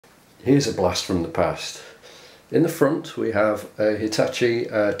Here's a blast from the past. In the front we have a Hitachi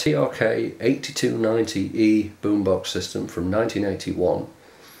TRK-8290E boombox system from 1981.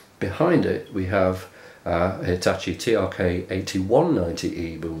 Behind it we have a Hitachi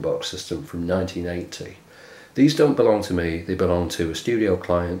TRK-8190E boombox system from 1980. These don't belong to me, they belong to a studio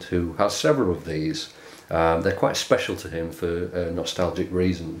client who has several of these. They're quite special to him for nostalgic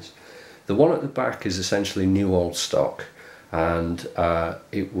reasons. The one at the back is essentially new old stock, and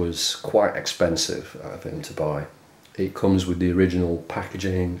it was quite expensive for him to buy. It comes with the original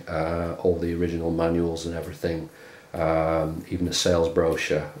packaging, all the original manuals and everything, even a sales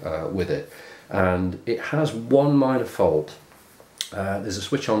brochure with it. And it has one minor fault. There's a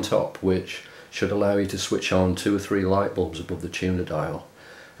switch on top which should allow you to switch on 2 or 3 light bulbs above the tuner dial,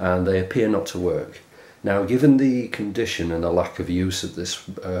 and they appear not to work. Now, given the condition and the lack of use of this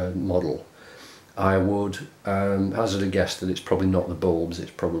model, I would hazard a guess that it's probably not the bulbs,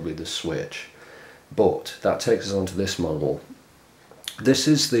 it's probably the switch. But that takes us on to this model. This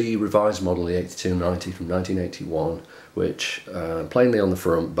is the revised model, the 8290 from 1981, which plainly on the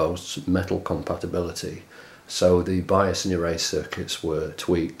front boasts metal compatibility. So the bias and erase circuits were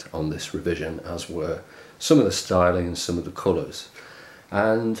tweaked on this revision, as were some of the styling and some of the colours.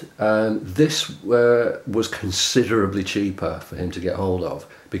 And this was considerably cheaper for him to get hold of,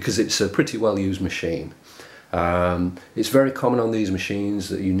 because it's a pretty well used machine. It's very common on these machines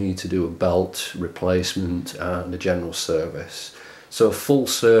that you need to do a belt replacement and a general service. So a full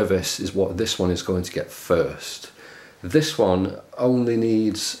service is what this one is going to get first. This one only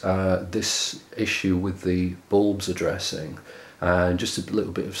needs this issue with the bulbs addressing, and just a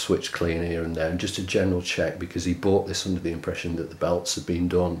little bit of switch clean here and there, and just a general check, because he bought this under the impression that the belts had been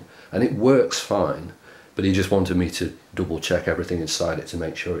done, and it works fine, but he just wanted me to double check everything inside it to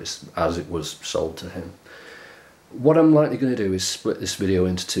make sure it's as it was sold to him. What I'm likely going to do is split this video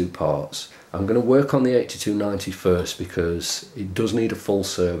into 2 parts. I'm going to work on the 8290 first, because it does need a full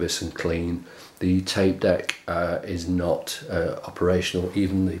service and clean. The tape deck is not operational.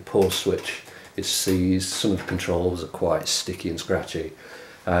 Even the pause switch is seized. Some of the controls are quite sticky and scratchy,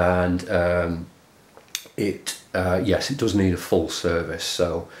 and yes, it does need a full service.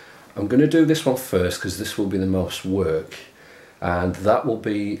 So I'm going to do this one first, because this will be the most work, and that will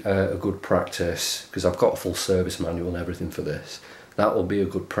be a good practice, because I've got a full service manual and everything for this. That will be a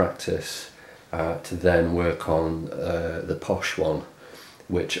good practice to then work on the posh one,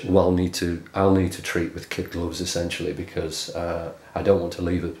 which I'll need to treat with kid gloves essentially, because I don't want to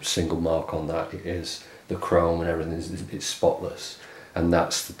leave a single mark on that. It is the chrome and everything it's spotless, and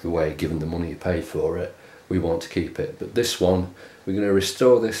that's the way, given the money you pay for it, we want to keep it. But this one, we're going to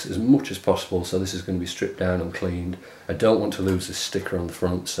restore this as much as possible, so this is going to be stripped down and cleaned. I don't want to lose this sticker on the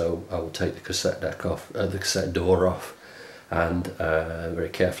front, so I will take the cassette deck off, the cassette door off, and very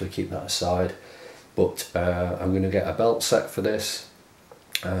carefully keep that aside. But I'm going to get a belt set for this,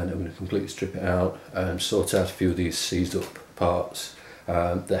 and I'm going to completely strip it out and sort out a few of these seized up parts.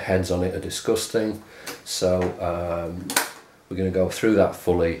 The heads on it are disgusting, so we're going to go through that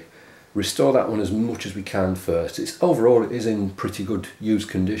fully, restore that one as much as we can first. Overall it is in pretty good used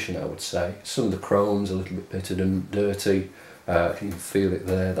condition, I would say. Some of the chrome's a little bit pitted and dirty, you can feel it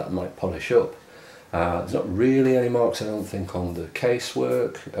there, that might polish up. There's not really any marks, I don't think, on the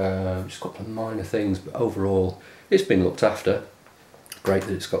casework, just a couple of minor things, but overall it's been looked after. Great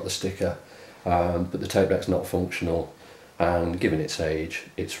that it's got the sticker, but the tape deck's not functional, and given its age,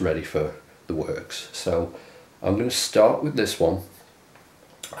 it's ready for the works. So I'm going to start with this one,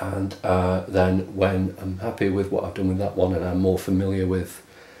 and then when I'm happy with what I've done with that one, and I'm more familiar with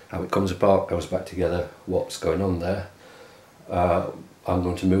how it comes apart, goes back together, what's going on there, I'm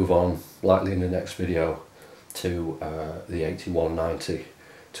going to move on, likely in the next video, to the 8190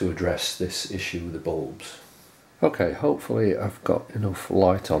 to address this issue with the bulbs. Okay, hopefully I've got enough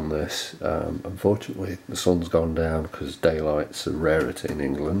light on this. Unfortunately the sun's gone down because daylight's a rarity in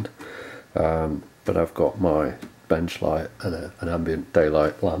England, but I've got my bench light and an ambient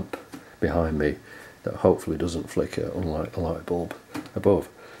daylight lamp behind me that hopefully doesn't flicker, unlike the light bulb above.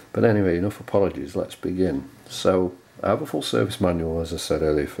 But anyway, enough apologies, let's begin. So I have a full service manual, as I said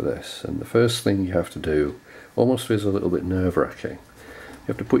earlier, for this, and the first thing you have to do almost feels a little bit nerve-wracking. You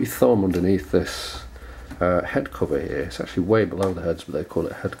have to put your thumb underneath this head cover here. It's actually way below the heads, but they call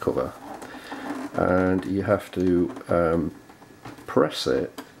it head cover, and you have to press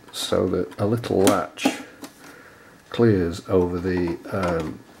it so that a little latch clears over the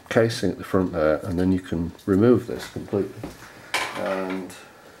casing at the front there, and then you can remove this completely, and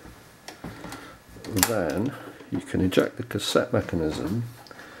then you can eject the cassette mechanism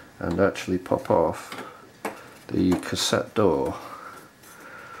and actually pop off the cassette door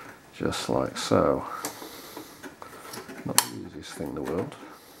just like so. Not the easiest thing in the world,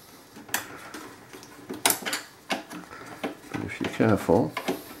 but if you're careful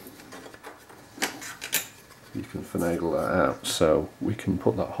you can finagle that out, so we can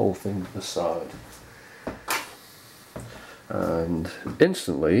put that whole thing to the side. And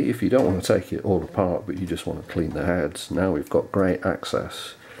instantly, if you don't want to take it all apart but you just want to clean the heads, now we've got great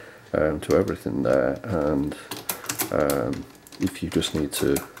access to everything there. And if you just need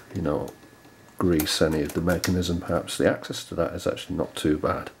to, you know, grease any of the mechanism, perhaps the access to that is actually not too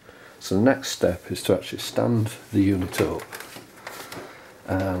bad. So the next step is to actually stand the unit up,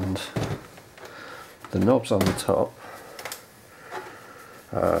 and the knobs on the top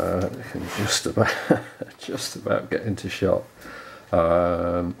you can just about get into shot.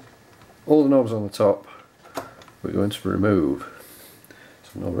 All the knobs on the top we're going to remove. So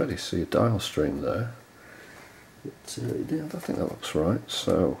I can already see a dial stream there. Yeah, I think that looks right.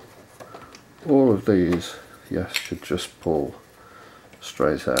 So all of these, yes, should just pull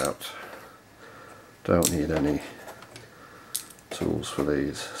straight out. Don't need any tools for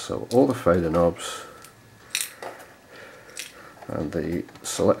these. So all the fader knobs and the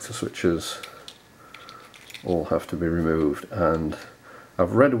selector switches all have to be removed. And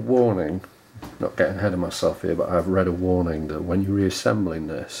I've read a warning, not getting ahead of myself here, but I've read a warning that when you're reassembling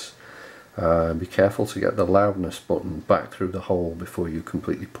this, be careful to get the loudness button back through the hole before you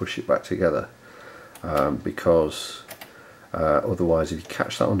completely push it back together, because otherwise if you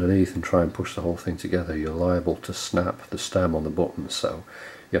catch that underneath and try and push the whole thing together, you're liable to snap the stem on the button. So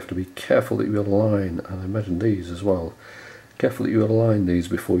you have to be careful that you align, and I imagine these as well, careful that you align these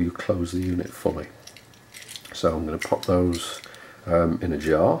before you close the unit fully. So I'm going to pop those in a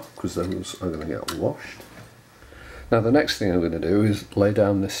jar, because those are going to get washed. Now the next thing I'm going to do is lay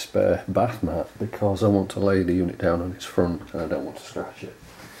down this spare bath mat, because I want to lay the unit down on its front and I don't want to scratch it.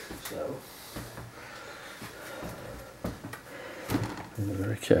 So I'm going to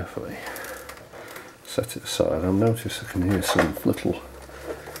very carefully set it aside. I'll notice I can hear some little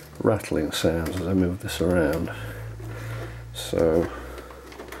rattling sounds as I move this around. So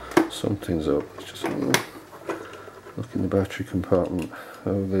something's up. It's just a little look in the battery compartment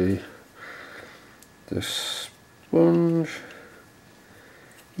of this sponge.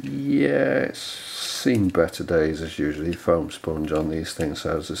 Yeah, it's seen better days as usually. Foam sponge on these things,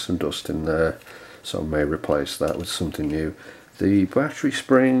 so there's some dust in there, so I may replace that with something new. The battery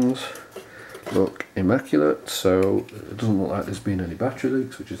springs look immaculate, so it doesn't look like there's been any battery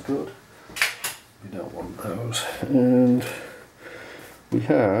leaks, which is good. We don't want those. And we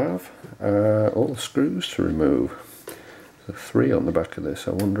have all the screws to remove. There's 3 on the back of this.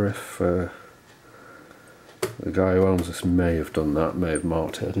 I wonder if the guy who owns this may have done that, may have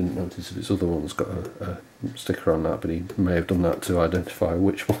marked it. I didn't notice if his other one's got a sticker on that, but he may have done that to identify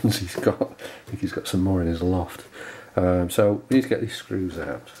which ones he's got. I think he's got some more in his loft. So we need to get these screws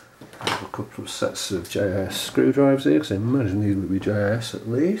out. I have a couple of sets of JIS screwdrivers here, because I imagine these would be JIS at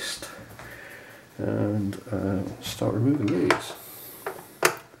least. And start removing these.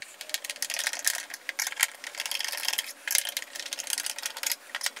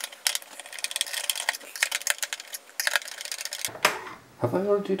 Have I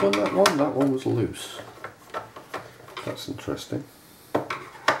already done that one? That one was loose. That's interesting.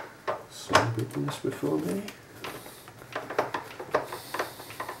 Someone done this before me.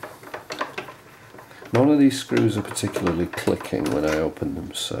 None of these screws are particularly clicking when I open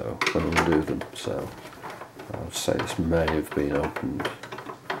them, so when I undo them, so I would say this may have been opened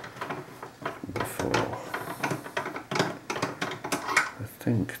before. I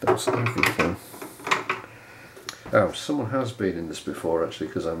think that's everything. Oh, someone has been in this before actually,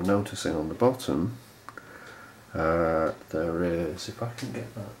 because I'm noticing on the bottom there is, if I can get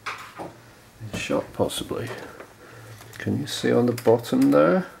that in shot possibly, can you see on the bottom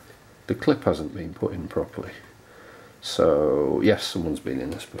there? The clip hasn't been put in properly. So yes, someone's been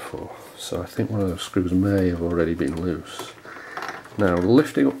in this before. So I think one of those screws may have already been loose. Now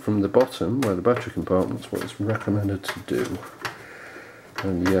lifting up from the bottom where the battery compartment's what it's recommended to do.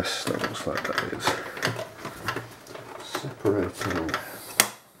 And yes, that looks like that is. Separating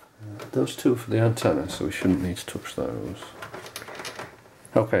those 2 for the antenna, so we shouldn't need to touch those.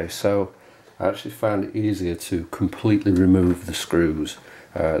 Okay, so I actually found it easier to completely remove the screws.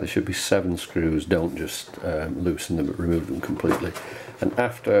 There should be 7 screws, don't just loosen them but remove them completely. And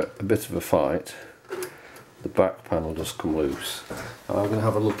after a bit of a fight, the back panel does come loose. And I'm going to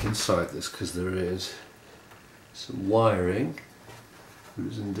have a look inside this, because there is some wiring. There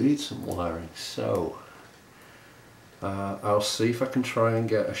is indeed some wiring. So I'll see if I can try and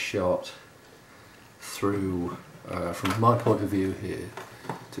get a shot through, from my point of view here,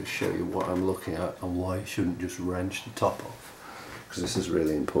 to show you what I'm looking at and why you shouldn't just wrench the top off, because this is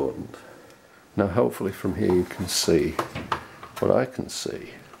really important. Now hopefully from here you can see, what I can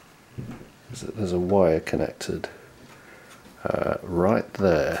see is that there's a wire connected right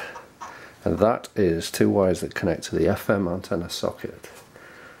there, and that is two wires that connect to the FM antenna socket,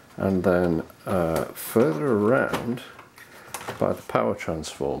 and then further around by the power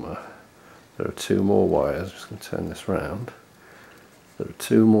transformer there are two more wires. I'm just going to turn this round. There are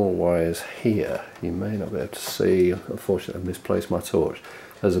two more wires here. You may not be able to see, unfortunately I've misplaced my torch.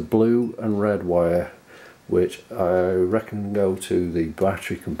 There's a blue and red wire which I reckon go to the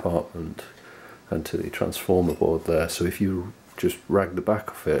battery compartment and to the transformer board there, so if you just rag the back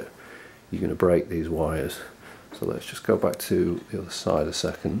of it you're going to break these wires. So let's just go back to the other side a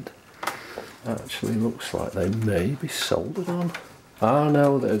second. Actually looks like they may be soldered on. Ah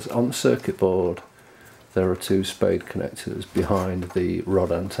no, there's on the circuit board there are two spade connectors behind the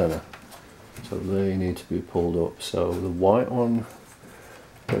rod antenna, so they need to be pulled up. So the white one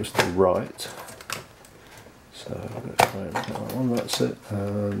goes to the right, so let's try and get that one, that's it,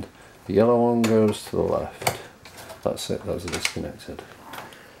 and the yellow one goes to the left, that's it, those are disconnected.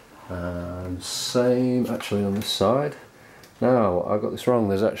 And same actually on this side. Now I got this wrong,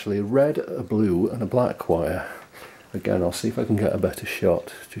 there's actually a red, a blue and a black wire. Again, I'll see if I can get a better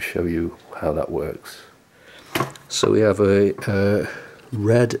shot to show you how that works. So we have a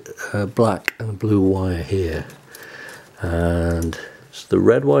red, black and a blue wire here, and so the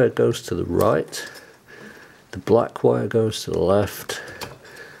red wire goes to the right, the black wire goes to the left,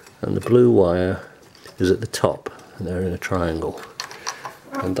 and the blue wire is at the top, and they're in a triangle.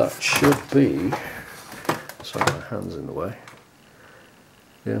 And that should be, sorry my hand's in the way,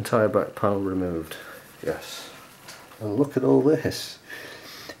 the entire back panel removed, yes. And look at all this.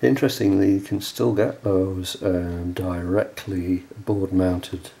 Interestingly, you can still get those directly board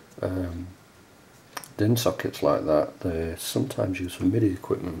mounted DIN sockets like that. They're sometimes used for MIDI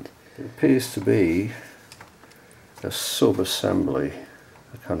equipment. It appears to be a sub-assembly,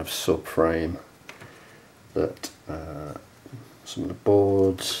 a kind of subframe that some of the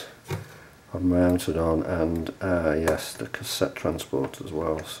boards are mounted on, and yes, the cassette transport as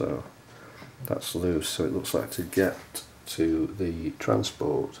well, so that's loose. So it looks like to get to the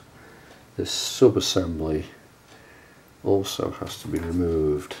transport, this sub-assembly also has to be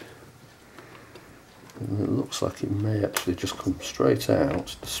removed, and it looks like it may actually just come straight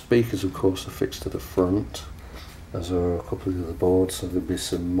out. The speakers of course are fixed to the front, as are a couple of the other boards, so there'll be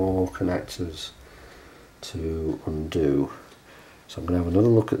some more connectors to undo. So I'm going to have another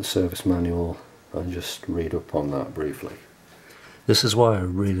look at the service manual and just read up on that briefly. This is why I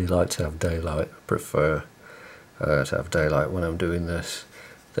really like to have daylight. I prefer to have daylight when I'm doing this.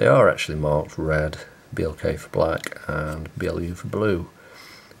 They are actually marked red, BLK for black and BLU for blue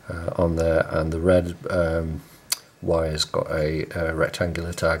on there, and the red wire's got a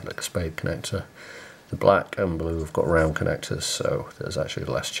rectangular tag like a spade connector. The black and blue have got round connectors, so there's actually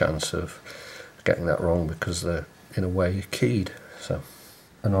less chance of getting that wrong because they're in a way keyed. So,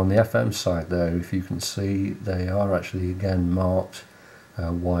 and on the FM side there, if you can see, they are actually again marked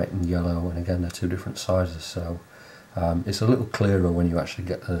white and yellow, and again they're two different sizes, so it's a little clearer when you actually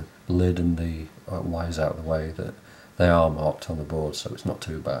get the lid and the wires out of the way that they are marked on the board, so it's not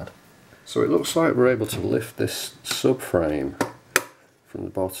too bad. So it looks like we're able to lift this subframe from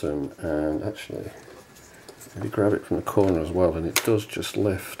the bottom, and actually maybe grab it from the corner as well, and it does just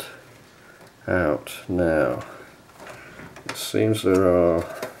lift out. Now it seems there are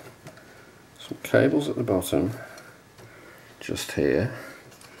some cables at the bottom just here.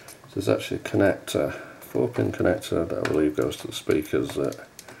 There's actually a connector, 4-pin connector that I believe goes to the speakers that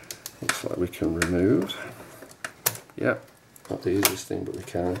looks like we can remove. Yep, not the easiest thing, but we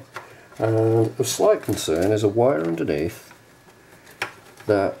can. And of slight concern is a wire underneath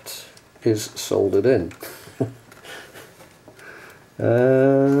that is soldered in.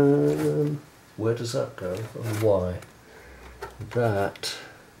 Where does that go and why? That,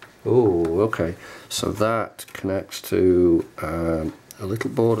 oh okay, so that connects to a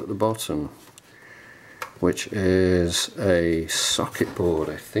little board at the bottom, which is a socket board.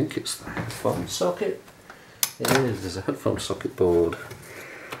 I think it's the headphone socket. It is, there's a headphone socket board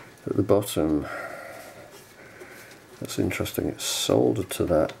at the bottom. That's interesting, it's soldered to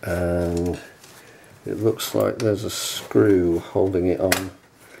that, and it looks like there's a screw holding it on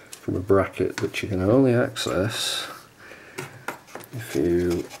from a bracket which you can only access if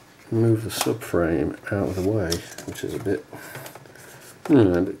you move the subframe out of the way, which is a bit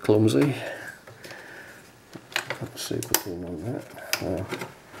clumsy. Let's see if we can on that. Now,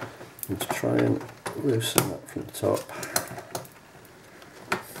 I'm to try and loosen that from the top.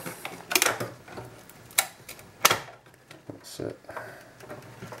 it.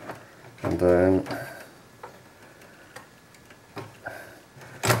 And then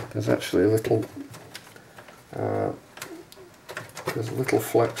there's actually a little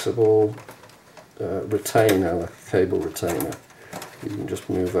flexible retainer, like a cable retainer. You can just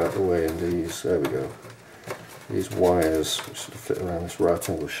move out of the way, and these, there we go, these wires which sort of fit around this right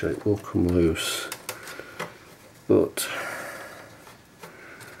angle shape will come loose. But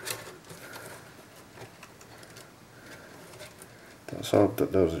that's odd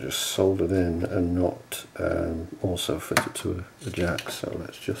that those are just soldered in and not also fitted to a jack. So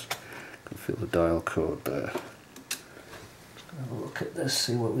let's just feel the dial code there. Let's have a look at this,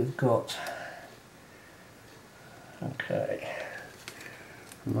 see what we've got. Okay,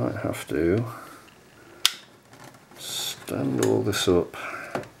 might have to stand all this up.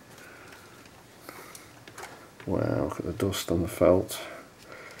 Wow, look at the dust on the felt.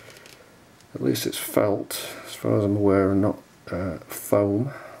 At least it's felt, as far as I'm aware, and not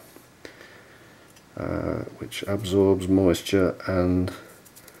foam, which absorbs moisture and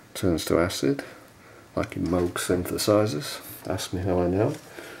turns to acid, like in Moog synthesizers. Ask me how I know.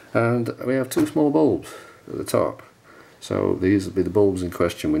 And we have two small bulbs at the top. So these will be the bulbs in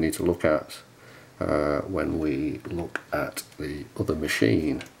question we need to look at when we look at the other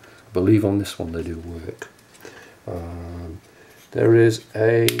machine. I believe on this one they do work. There is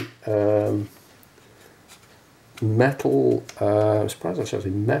a metal, I'm surprised that's actually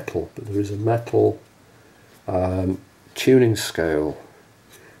metal, but there is a metal tuning scale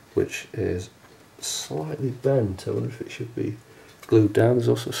which is slightly bent. I wonder if it should be glued down. There's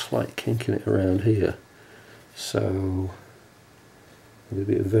also a slight kink in it around here. So we'll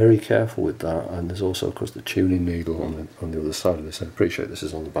be very careful with that, and there's also of course the tuning needle on the other side of this. I appreciate this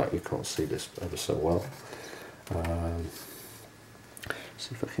is on the back, you can't see this ever so well.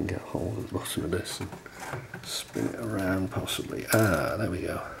 See if I can get hold of the bottom of this and spin it around possibly. Ah, there we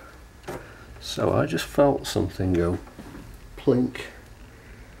go. So I just felt something go plink,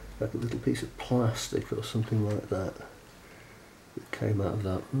 like a little piece of plastic or something like that. That came out of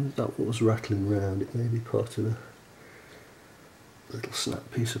that. That was rattling around. It may be part of a little snap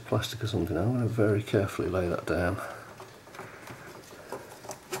piece of plastic or something. I'm going to very carefully lay that down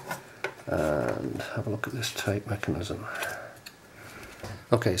and have a look at this tape mechanism.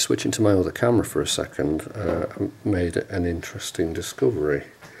 Okay, switching to my other camera for a second, I made an interesting discovery.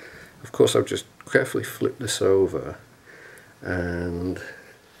 Of course, I've just carefully flipped this over, and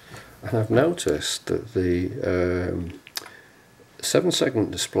I've noticed that the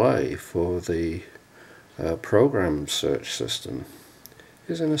 7-segment display for the program search system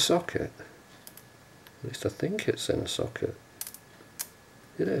is in a socket. At least I think it's in a socket.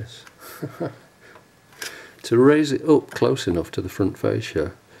 It is. To raise it up close enough to the front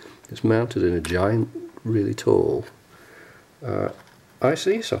fascia, it's mounted in a giant, really tall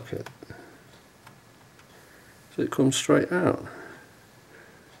IC socket. So it comes straight out.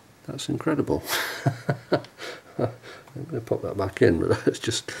 That's incredible. I'm going to pop that back in, but that's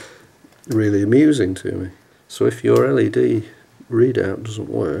just really amusing to me. So if your LED readout doesn't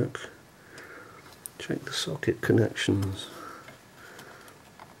work, check the socket connections.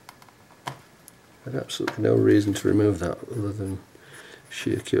 I had absolutely no reason to remove that other than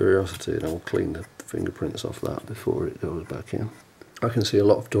sheer curiosity, and I'll clean the fingerprints off that before it goes back in. I can see a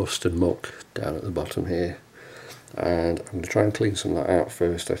lot of dust and muck down at the bottom here, and I'm going to try and clean some of that out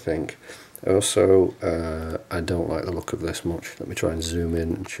first, I think. Also, I don't like the look of this much. Let me try and zoom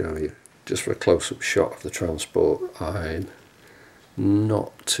in and show you. Just for a close-up shot of the transport, I'm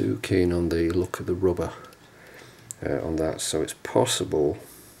not too keen on the look of the rubber on that, so it's possible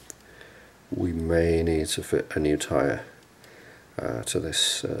we may need to fit a new tyre to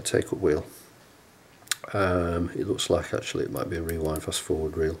this take-up wheel. It looks like actually it might be a rewind fast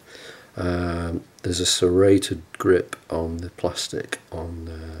forward reel. There's a serrated grip on the plastic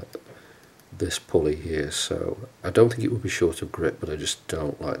on this pulley here, so I don't think it would be short of grip, but I just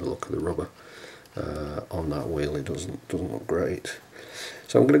don't like the look of the rubber on that wheel. It doesn't look great.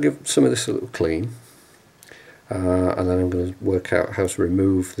 So I'm going to give some of this a little clean, and then I'm going to work out how to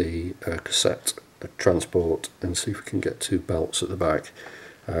remove the cassette transport and see if we can get two belts at the back.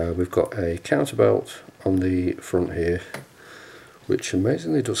 We've got a counterbelt on the front here, which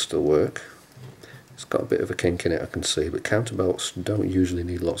amazingly does still work. It's got a bit of a kink in it, I can see, but counterbelts don't usually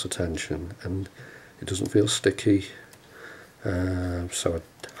need lots of tension, and it doesn't feel sticky, so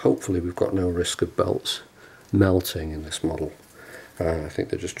hopefully we've got no risk of belts melting in this model. I think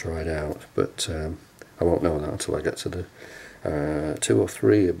they're just dried out, but I won't know that until I get to the 2 or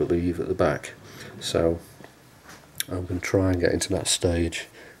 3, I believe, at the back. So I'm going to try and get into that stage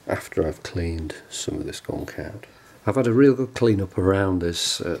after I've cleaned some of this gunk out. I've had a real good clean up around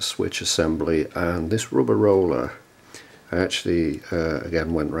this switch assembly, and this rubber roller, I actually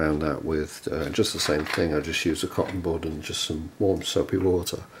again went round that with just the same thing. I just used a cotton bud and just some warm soapy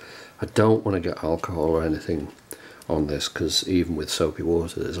water. I don't want to get alcohol or anything on this, because even with soapy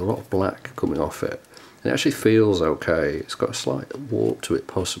water there's a lot of black coming off it. It actually feels okay. It's got a slight warp to it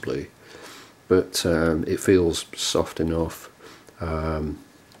possibly, but it feels soft enough.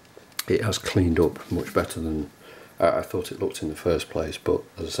 It has cleaned up much better than I thought it looked in the first place, but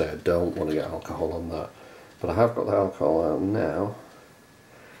as I say, I don't want to get alcohol on that. But I have got the alcohol out now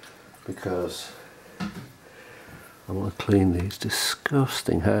because I want to clean these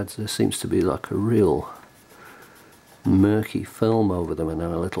disgusting heads. There seems to be like a real murky film over them, and then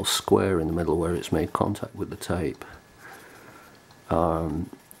a little square in the middle where it's made contact with the tape.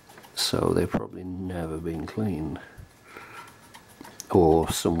 So they've probably never been cleaned,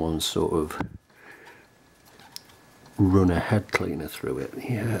 or someone's sort of run a head cleaner through it.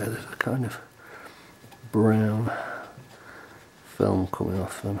 Yeah, there's a kind of brown film coming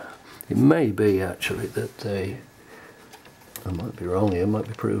off them. It may be actually that they, I might be wrong here, I might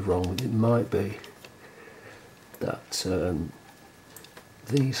be proved wrong, but it might be that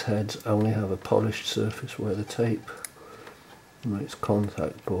these heads only have a polished surface where the tape makes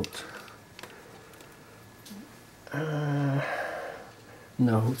contact, but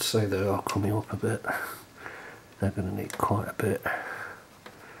no, I would say they are coming up a bit. They're going to need quite a bit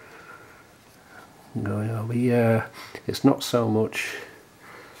going over. Yeah, it's not so much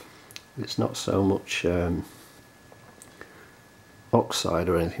oxide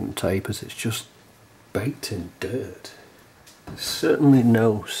or anything, tape, as it's just baked in dirt. There's certainly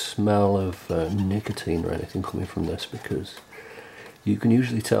no smell of nicotine or anything coming from this, because you can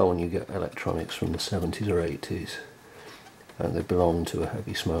usually tell when you get electronics from the 70s or 80s and they belong to a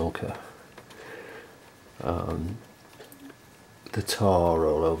heavy smoker. The tar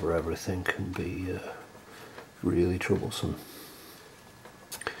all over everything can be really troublesome,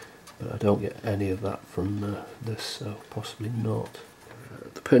 but I don't get any of that from this, so possibly not.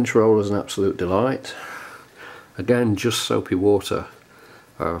 The pinch roller is an absolute delight. Again, just soapy water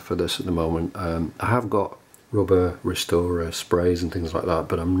for this at the moment. I have got rubber restorer sprays and things like that,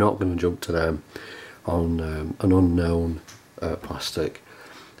 but I'm not going to jump to them on an unknown plastic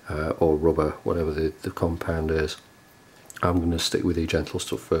or rubber, whatever the compound is. I'm going to stick with the gentle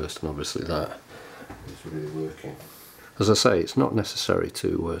stuff first, and obviously that is really working. As I say, it's not necessary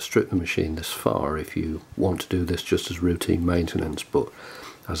to strip the machine this far if you want to do this just as routine maintenance, but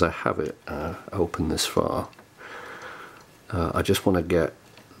as I have it open this far, I just want to get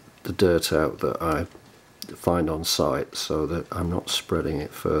the dirt out that I find on site, so that I'm not spreading it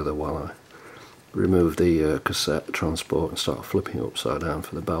further while I remove the cassette transport and start flipping it upside down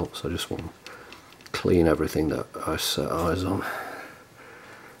for the belts. I just want to clean everything that I set eyes on,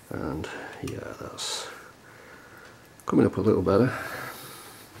 and yeah, that's coming up a little better.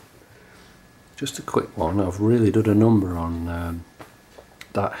 Just a quick one, I've really done a number on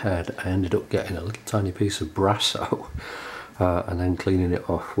that head. I ended up getting a little tiny piece of brass out and then cleaning it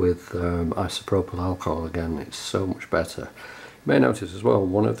off with isopropyl alcohol again. It's so much better. You may notice as well,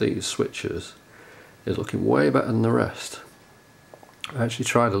 one of these switches is looking way better than the rest. I actually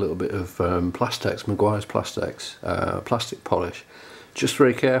tried a little bit of Plastex, Maguire's Plastex, plastic polish, just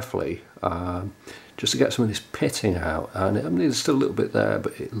very carefully, just to get some of this pitting out, and I mean, there's still a little bit there,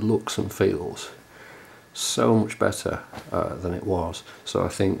 but it looks and feels so much better than it was. So I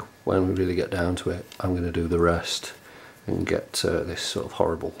think when we really get down to it, I'm going to do the rest and get this sort of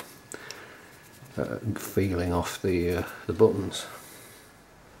horrible feeling off the buttons.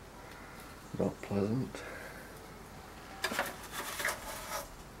 Not pleasant.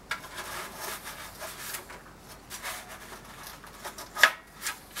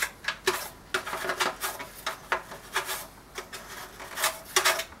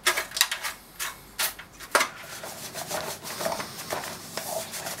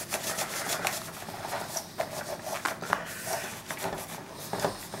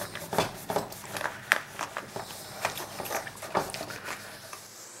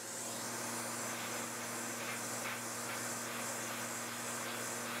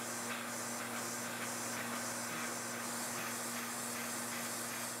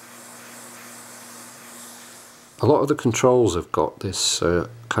 A lot of the controls have got this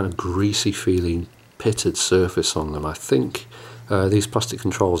kind of greasy feeling pitted surface on them. I think these plastic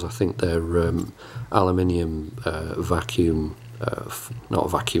controls, I think they're aluminium vacuum, not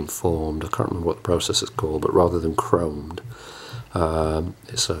vacuum formed, I can't remember what the process is called, but rather than chromed,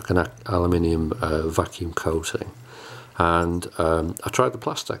 it's like an aluminium vacuum coating. and I tried the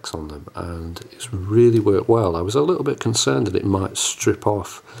Plastex on them, and it's really worked well. I was a little bit concerned that it might strip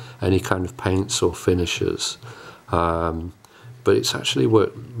off any kind of paints or finishes, but it's actually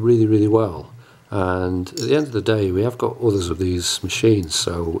worked really well. And at the end of the day, we have got others of these machines,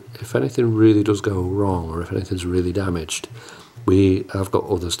 so if anything really does go wrong, or if anything's really damaged, we have got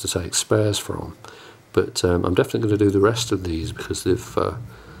others to take spares from. But I'm definitely going to do the rest of these, because they've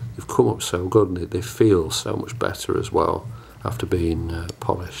come up so good, and they feel so much better as well after being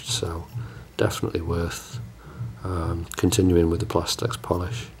polished. So definitely worth continuing with the Plastex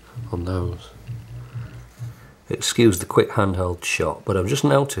polish on those. Excuse the quick handheld shot, but I've just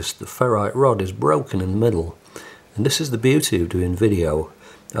noticed the ferrite rod is broken in the middle, and this is the beauty of doing video.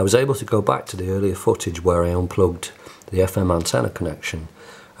 I was able to go back to the earlier footage where I unplugged the FM antenna connection,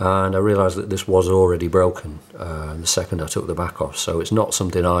 and I realised that this was already broken the second I took the back off, so it's not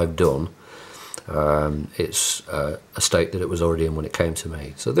something I've done. It's a state that it was already in when it came to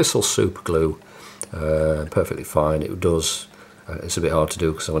me. So this will super glue perfectly fine. It does. It's a bit hard to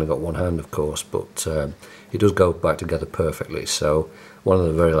do because I've only got one hand, of course, but it does go back together perfectly. So one of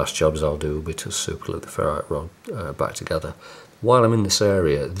the very last jobs I'll do will be to super glue the ferrite rod back together. While I'm in this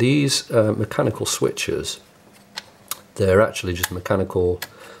area, these mechanical switches, they're actually just mechanical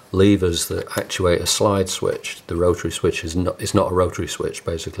levers that actuate a slide switch. The rotary switch is not. It's not a rotary switch.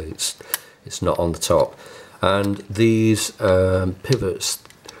 Basically, it's not on the top. And these pivots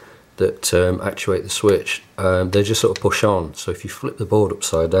that actuate the switch, they just sort of push on. So if you flip the board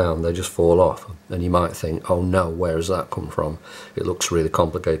upside down, they just fall off, and you might think, oh no, where has that come from? It looks really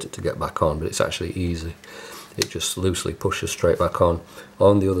complicated to get back on, but it's actually easy. It just loosely pushes straight back on.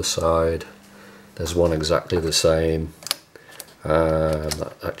 On the other side, there's one exactly the same.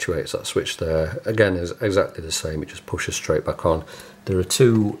 That actuates that switch there. Again, is exactly the same. It just pushes straight back on. There are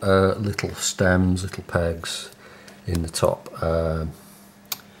two little stems, little pegs in the top of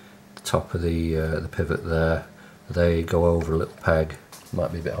the pivot there. They go over a little peg.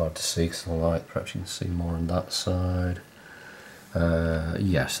 Might be a bit hard to see because of the light. Perhaps you can see more on that side.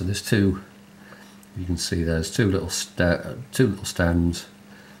 Yeah, so there's two. You can see there's two little stems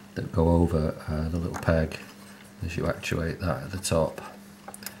that go over the little peg as you actuate that at the top.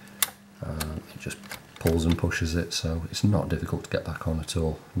 It just pulls and pushes it, so it's not difficult to get back on at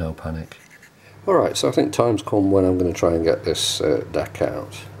all. No panic. Alright, so I think time's come when I'm going to try and get this deck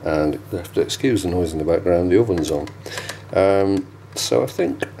out, and you have to excuse the noise in the background, the oven's on. So I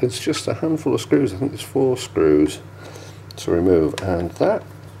think it's just a handful of screws. I think there's 4 screws to remove, and that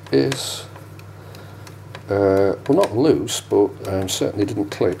is well, not loose, but certainly didn't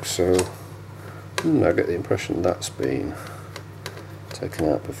click, so I get the impression that's been taken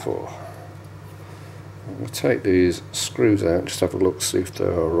out before. I'm going to take these screws out and just have a look, see if they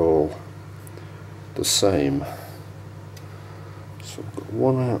are all the same. So I've got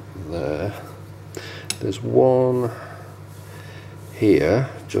one out there. There's one here,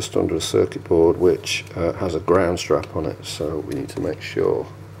 just under a circuit board, which has a ground strap on it, so we need to make sure.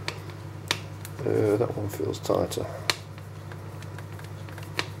 That one feels tighter.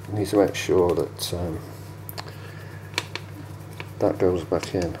 We need to make sure that that goes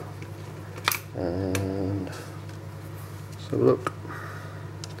back in. And so look,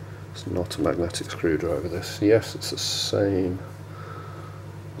 it's not a magnetic screwdriver this. Yes, it's the same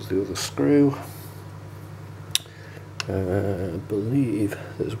as the other screw. I believe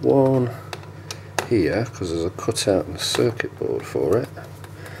there's one here because there's a cutout in the circuit board for it.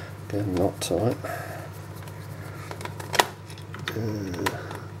 Again, not tight.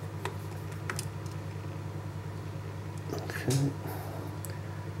 Okay.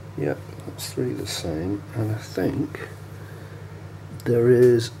 Yep, that's 3 the same, and I think there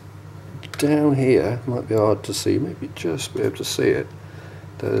is down here, might be hard to see, maybe just be able to see it.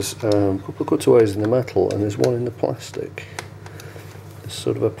 There's a couple of cutaways in the metal, and there's one in the plastic. There's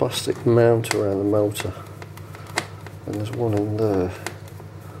sort of a plastic mount around the motor, and there's one in there.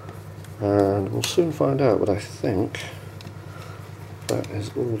 And we'll soon find out, but I think that is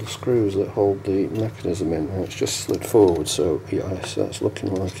all the screws that hold the mechanism in, and it's just slid forward, so yes, that's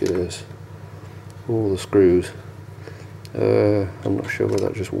looking like it is. All the screws. I'm not sure where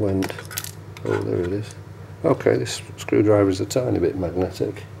that just went. Oh, there it is. Okay, this screwdriver is a tiny bit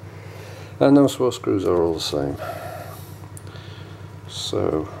magnetic, and those 4 screws are all the same.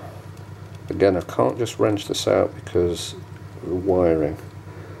 So again, I can't just wrench this out because of the wiring,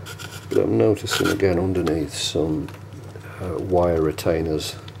 but I'm noticing again underneath some wire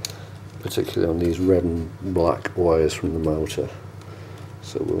retainers, particularly on these red and black wires from the motor.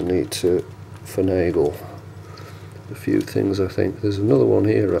 So we'll need to finagle a few things, I think. There's another one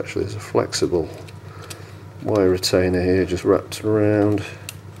here actually, there's a flexible wire retainer here just wrapped around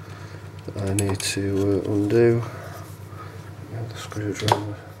that I need to undo. The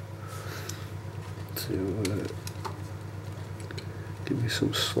screwdriver to give me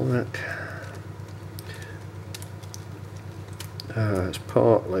some slack. It's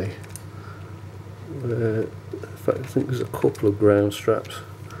partly in fact I think there's a couple of ground straps.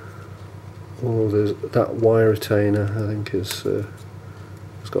 Oh, there's that wire retainer I think is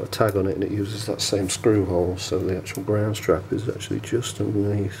it's got a tag on it and it uses that same screw hole, so the actual ground strap is actually just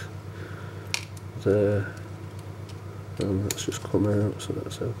underneath there, and that's just come out, so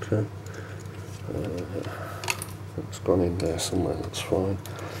that's okay. It's gone in there somewhere, that's fine.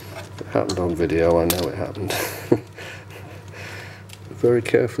 It happened on video, I know it happened. Very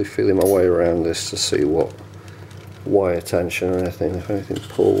carefully feeling my way around this to see what wire tension or anything, if anything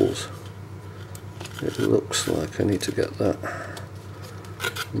pulls. It looks like I need to get that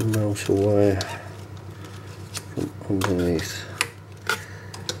motor wire from underneath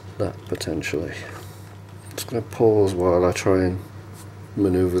that potentially. I'm just going to pause while I try and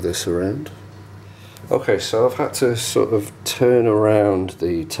manoeuvre this around. Okay, so I've had to sort of turn around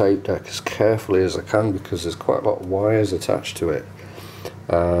the tape deck as carefully as I can because there's quite a lot of wires attached to it,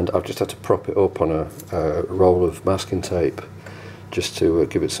 and I've just had to prop it up on a roll of masking tape just to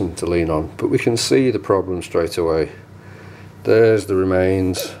give it something to lean on. But we can see the problem straight away. There's the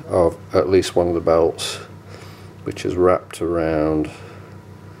remains of at least one of the belts, which is wrapped around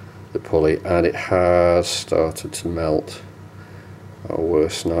the pulley, and it has started to melt. Our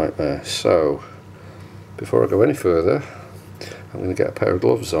worst nightmare. So before I go any further, I'm going to get a pair of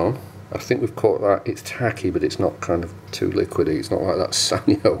gloves on. I think we've caught that. It's tacky, but it's not kind of too liquidy. It's not like that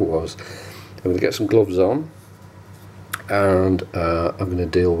Sanyo was. I'm going to get some gloves on, and I'm going to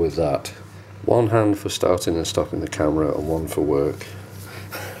deal with that. One hand for starting and stopping the camera and one for work.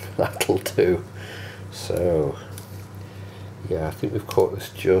 That'll do. So yeah, I think we've caught this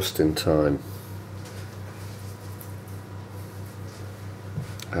just in time.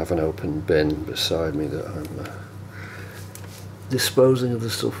 I have an open bin beside me that I'm disposing of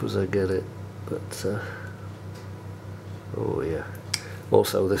the stuff as I get it, but oh yeah.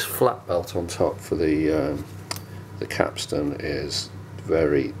 Also, this flat belt on top for the capstan is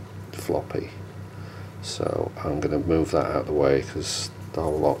very floppy, so I'm going to move that out of the way because the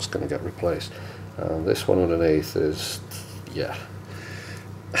whole lot's going to get replaced. And this one underneath is, yeah,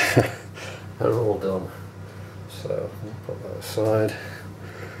 they're all done. So I'll put that aside.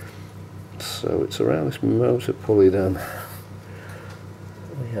 So it's around this motor pulley then.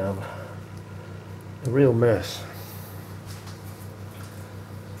 We have a real mess.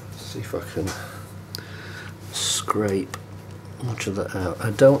 Let's see if I can scrape much of that out. I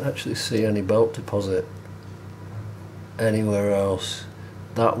don't actually see any bolt deposit anywhere else.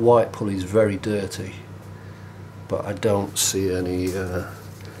 That white pulley is very dirty, but I don't see any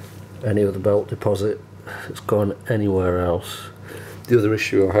other belt deposit that's gone anywhere else. The other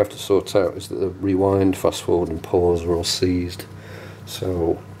issue I have to sort out is that the rewind, fast forward and pause are all seized.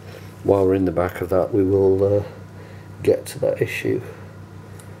 So while we're in the back of that, we will get to that issue.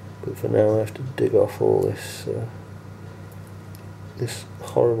 But for now I have to dig off all this this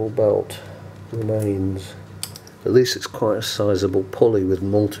horrible belt remains. At least it's quite a sizable pulley with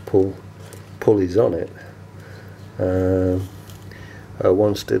multiple pulleys on it. I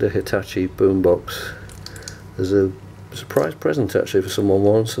once did a Hitachi boombox as a surprise present actually for someone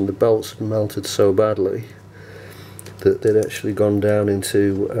once, and the belts had melted so badly that they'd actually gone down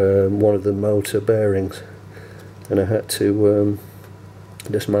into one of the motor bearings, and I had to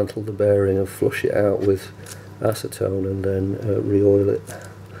dismantle the bearing and flush it out with acetone and then re-oil it.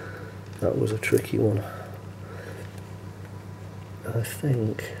 That was a tricky one. I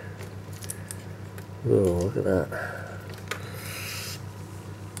think, oh look at that.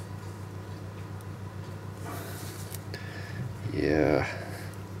 Yeah,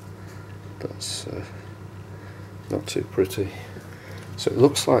 that's not too pretty. So it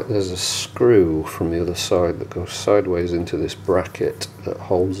looks like there's a screw from the other side that goes sideways into this bracket that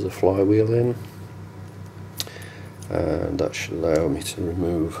holds the flywheel in, and that should allow me to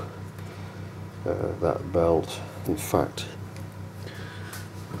remove that belt. In fact,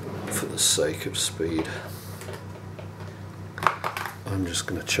 for the sake of speed, I'm just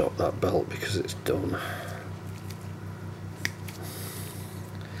going to chop that belt because it's done.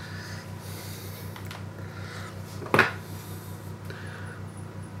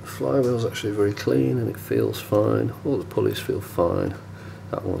 The flywheel's actually very clean and it feels fine. All the pulleys feel fine.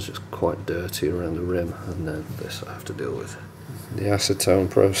 That one's just quite dirty around the rim, and then this I have to deal with. The acetone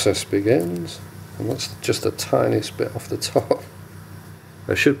process begins, and that's just the tiniest bit off the top.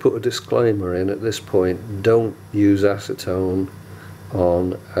 I should put a disclaimer in at this point: don't use acetone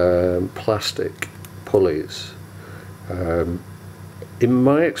on plastic pulleys. In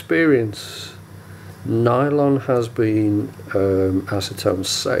my experience, nylon has been acetone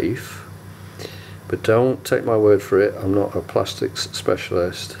safe, but don't take my word for it. I'm not a plastics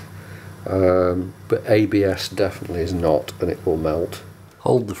specialist, but ABS definitely is not, and it will melt.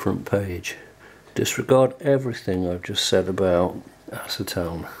 Hold the front page. Disregard everything I've just said about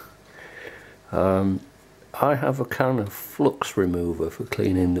acetone. I have a kind of flux remover for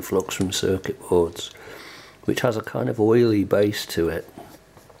cleaning the flux from circuit boards, which has a kind of oily base to it.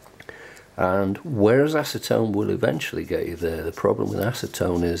 And whereas acetone will eventually get you there, the problem with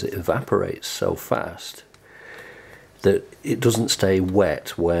acetone is it evaporates so fast that it doesn't stay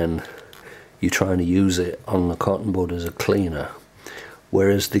wet when you're trying to use it on the cotton bud as a cleaner.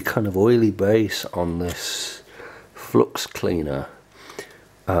 Whereas the kind of oily base on this flux cleaner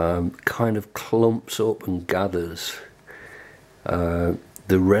kind of clumps up and gathers the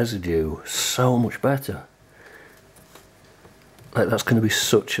residue so much better. Like, that's going to be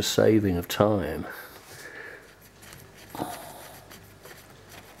such a saving of time.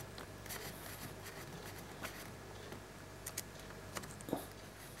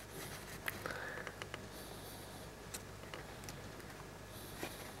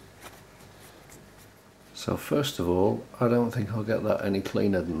 So first of all, I don't think I'll get that any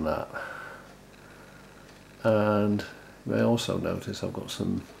cleaner than that. And you may also notice I've got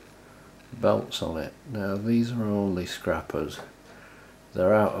some belts on it. Now these are only scrappers.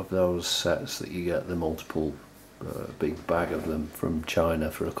 They're out of those sets that you get the multiple big bag of them from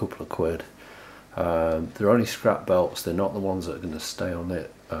China for a couple of quid. They're only scrap belts, they're not the ones that are going to stay on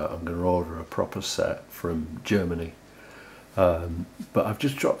it. I'm going to order a proper set from Germany. But I've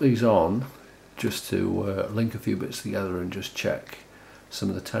just dropped these on just to link a few bits together and just check some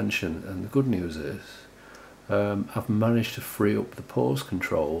of the tension. And the good news is I've managed to free up the pause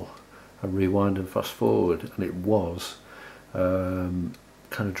control and rewind and fast forward, and it was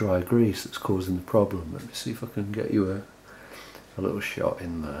kind of dry grease that's causing the problem. Let me see if I can get you a little shot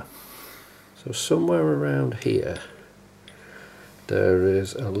in there. So somewhere around here there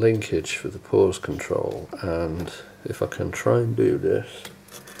is a linkage for the pause control, and if I can try and do this,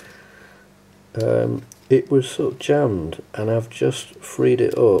 it was sort of jammed and I've just freed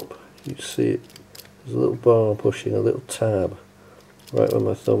it up. You see it, there's a little bar pushing a little tab right where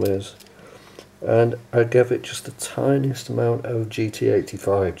my thumb is, and I gave it just the tiniest amount of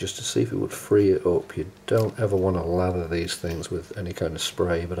GT85 just to see if it would free it up. You don't ever want to lather these things with any kind of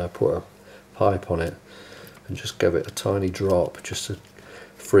spray, but I put a pipe on it and just gave it a tiny drop just to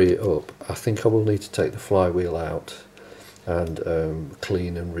free it up. I think I will need to take the flywheel out and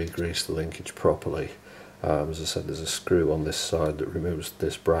clean and re-grease the linkage properly. As I said, there's a screw on this side that removes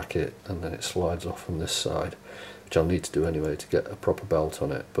this bracket and then it slides off from this side, which I'll need to do anyway to get a proper belt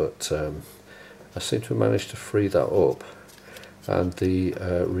on it, but I seem to have managed to free that up. And the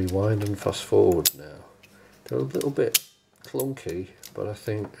rewind and fast forward now, they're a little bit clunky, but I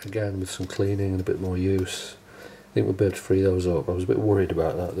think again with some cleaning and a bit more use, I think we'll be able to free those up. I was a bit worried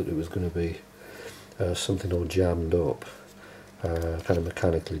about that it was going to be something all jammed up, kind of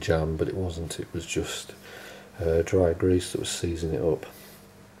mechanically jammed, but it wasn't. It was just dry grease that was seizing it up.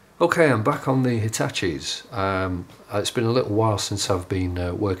 Okay, I'm back on the Hitachis. It's been a little while since I've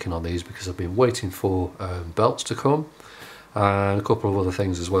been working on these because I've been waiting for belts to come and a couple of other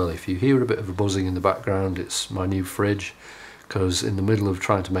things as well. If you hear a bit of a buzzing in the background, it's my new fridge, because in the middle of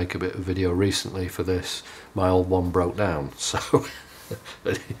trying to make a bit of video recently for this, my old one broke down, so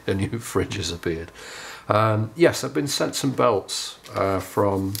a new fridge has appeared. Yes, I've been sent some belts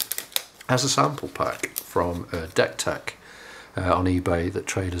as a sample pack from Deck Tech on eBay that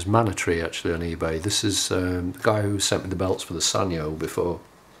trade as Manitree actually on eBay. This is the guy who sent me the belts for the Sanyo before.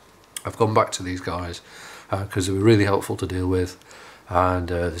 I've gone back to these guys because they were really helpful to deal with, and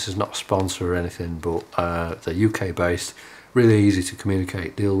this is not a sponsor or anything, but they're UK based, really easy to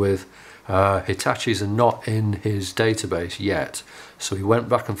communicate, deal with. Hitachis are not in his database yet, so he went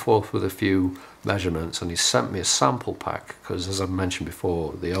back and forth with a few measurements and he sent me a sample pack, because as I've mentioned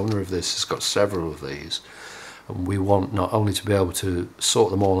before, the owner of this has got several of these, and we want not only to be able to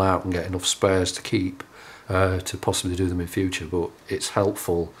sort them all out and get enough spares to keep to possibly do them in future, but it's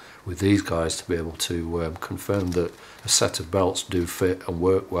helpful with these guys to be able to confirm that a set of belts do fit and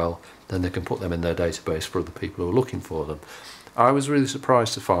work well. Then they can put them in their database for other people who are looking for them. I was really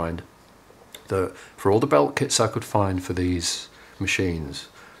surprised to find that for all the belt kits I could find for these machines,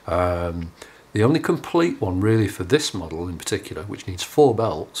 the only complete one really for this model in particular, which needs 4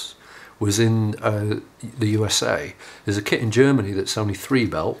 belts, was in the USA. There's a kit in Germany that's only 3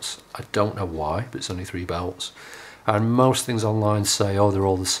 belts. I don't know why, but it's only 3 belts. And most things online say, oh, they're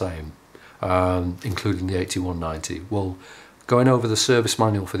all the same, including the 8190. Well, going over the service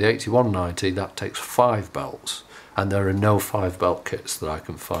manual for the 8190, that takes 5 belts. And there are no 5 belt kits that I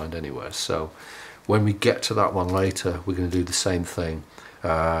can find anywhere. So when we get to that one later, we're going to do the same thing.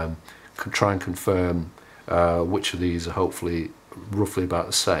 Try and confirm which of these are hopefully roughly about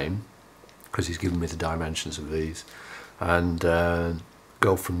the same, because he's given me the dimensions of these, and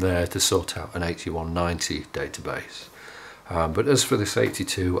go from there to sort out an 8190 database. But as for this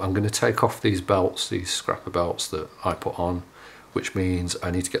 82, I'm going to take off these belts, these scrapper belts that I put on, which means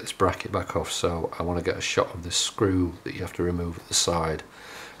I need to get this bracket back off. So I want to get a shot of this screw that you have to remove at the side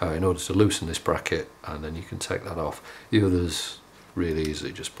in order to loosen this bracket, and then you can take that off. The others really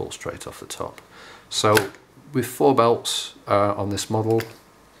easily just pull straight off the top. So with 4 belts on this model,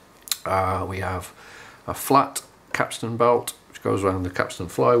 we have a flat capstan belt which goes around the capstan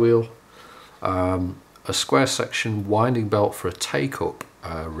flywheel, a square section winding belt for a take-up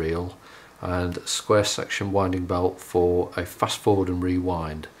reel, and a square section winding belt for a fast forward and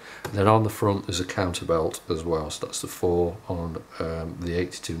rewind. And then on the front there's a counter belt as well, so that's the 4 on the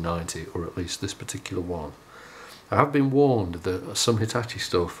 8290, or at least this particular one. I have been warned that some Hitachi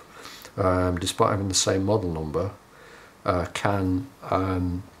stuff, despite having the same model number, can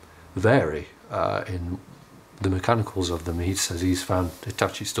vary in the mechanicals of them. He says he's found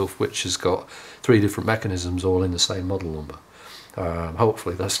Hitachi stuff which has got 3 different mechanisms all in the same model number.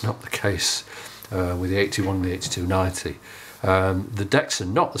 Hopefully that's not the case with the 81 and the 8290. The decks are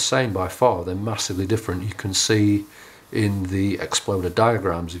not the same by far, they're massively different. You can see in the exploder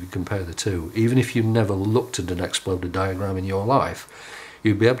diagrams, if you compare the two, even if you've never looked at an exploder diagram in your life,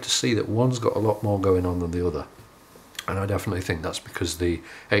 you'll be able to see that one's got a lot more going on than the other. And I definitely think that's because the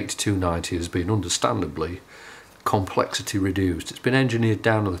 8290 has been understandably complexity reduced. It's been engineered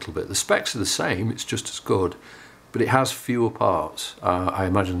down a little bit. The specs are the same, it's just as good, but it has fewer parts. I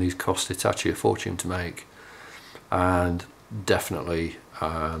imagine these cost Hitachi a fortune to make, and definitely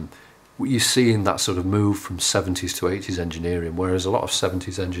you see in that sort of move from 70s to 80s engineering, whereas a lot of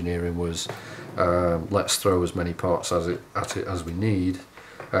 70s engineering was let's throw as many parts at it as we need.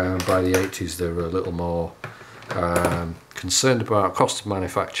 By the 80s they were a little more concerned about cost of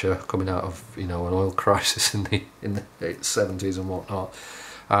manufacture, coming out of, you know, an oil crisis in the 70s and whatnot.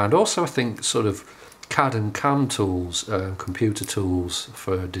 And also I think sort of CAD and CAM tools, computer tools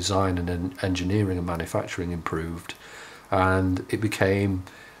for design and engineering and manufacturing improved, and it became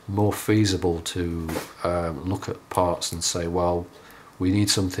more feasible to look at parts and say, well, we need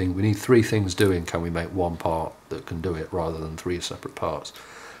 3 things doing, can we make one part that can do it rather than 3 separate parts,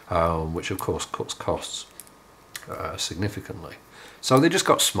 which of course cuts costs significantly. So they just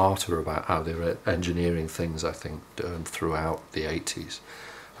got smarter about how they were engineering things, I think, throughout the 80s,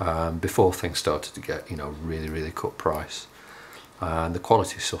 before things started to get, you know, really cut price, and the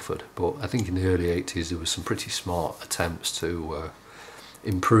quality suffered. But I think in the early 80s there was some pretty smart attempts to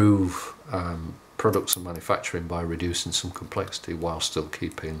improve products and manufacturing by reducing some complexity while still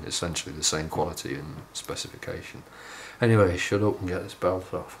keeping essentially the same quality and specification. Anyway, shut up and get this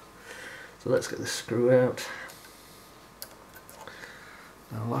belt off. So let's get this screw out.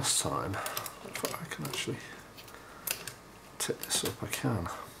 Now last time, if I can actually tip this up, I can.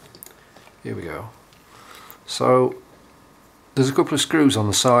 Here we go. So there's a couple of screws on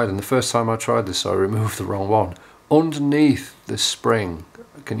the side, and the first time I tried this I removed the wrong one. Underneath this spring,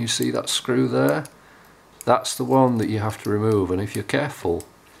 can you see that screw there? That's the one that you have to remove, and if you're careful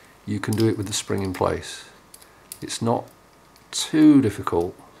you can do it with the spring in place. It's not too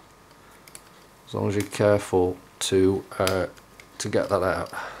difficult as long as you're careful to get that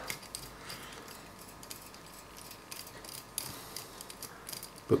out.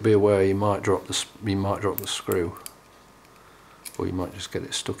 But be aware, you might drop the screw, or you might just get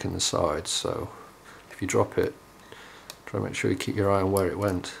it stuck in the side. So if you drop it, try and make sure you keep your eye on where it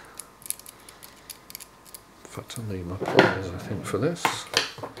went. In fact, I'll need my pliers, I think, for this.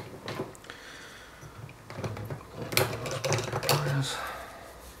 Pliers.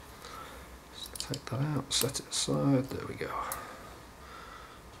 Just take that out, set it aside. There we go.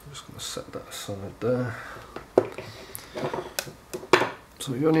 I'm just going to set that aside there.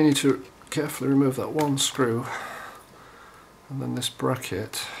 So you only need to carefully remove that one screw, and then this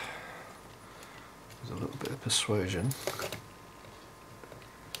bracket, with a little bit of persuasion,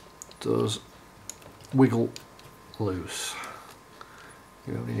 does wiggle loose.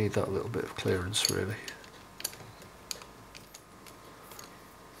 You only need that little bit of clearance, really.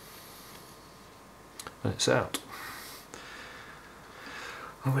 And it's out.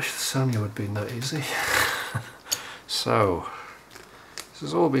 I wish the Sanya had been that easy. So this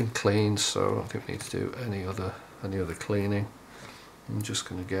has all been cleaned, so I don't think we need to do any other cleaning. I'm just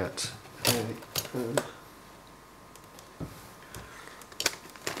going to get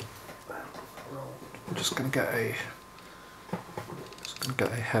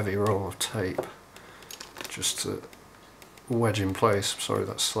a heavy roll of tape just to wedge in place. Sorry,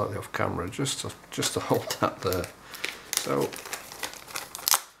 that's slightly off camera. Just to hold that there. So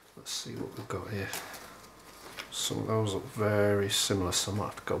let's see what we've got here. Some of those look very similar, so I might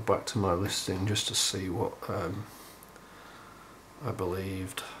have to go back to my listing just to see what I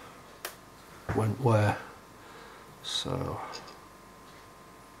believed went where. So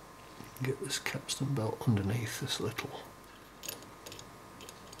get this capstan belt underneath this little.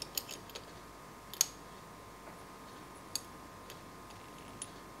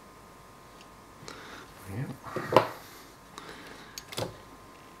 Yep.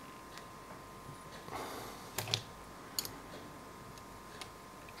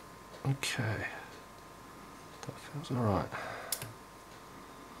 Okay, that feels alright.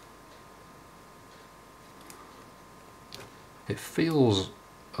 It feels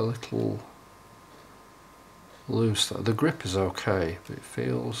a little loose. The grip is okay, but it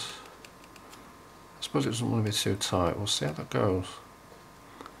feels, I suppose it doesn't want to be too tight. We'll see how that goes.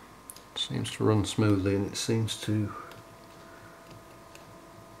 It seems to run smoothly, and it seems to,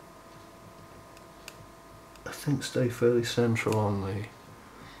 I think, stay fairly central on the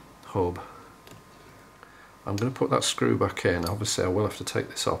hub. I'm going to put that screw back in. Obviously I will have to take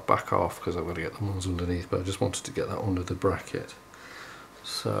this back off because I've got to get the ones underneath, but I just wanted to get that under the bracket.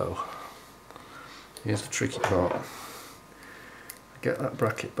 So here's the tricky part. Get that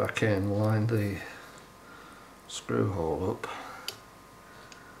bracket back in, line the screw hole up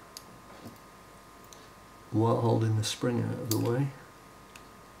while holding the spring out of the way.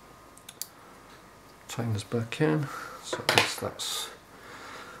 Tighten this back in, so at least that's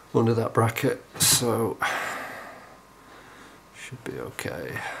under that bracket, so should be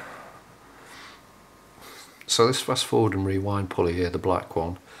okay. So this fast forward and rewind pulley here, the black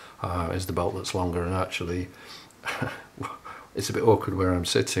one, is the belt that's longer, and actually it's a bit awkward where I'm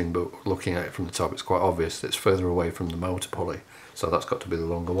sitting, but looking at it from the top it's quite obvious that it's further away from the motor pulley, so that's got to be the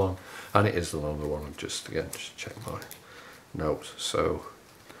longer one, and it is the longer one. I've just check my notes, so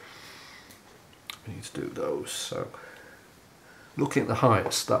we need to do those. So looking at the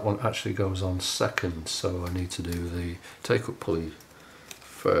heights, that one actually goes on second, so I need to do the take-up pulley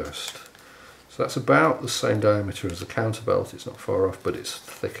first. So that's about the same diameter as the counterbelt. It's not far off, but it's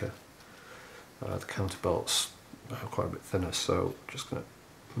thicker. The counterbelt's quite a bit thinner, so I'm just going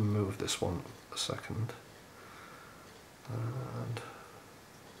to move this one a second. And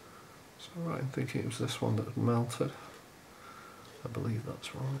is that right in thinking it was this one that had melted? I believe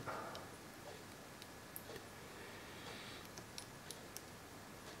that's right.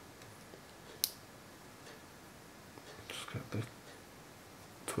 Get the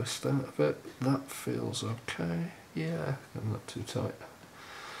twist out of it. That feels okay. Yeah, and not too tight.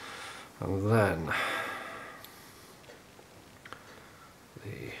 And then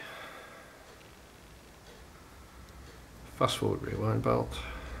the fast forward rewind belt,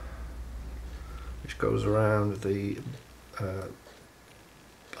 which goes around the I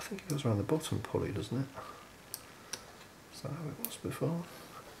think it goes around the bottom pulley, doesn't it? Is that how it was before?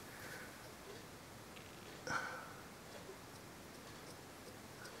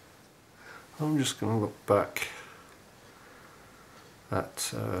 I'm just going to look back at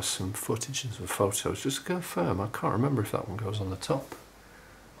some footage and some photos just to confirm. I can't remember if that one goes on the top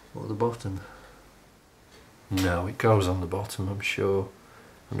or the bottom. No, it goes on the bottom, I'm sure.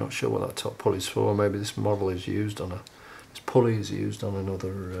 I'm not sure what that top pulley's for. Maybe this model is used on this pulley is used on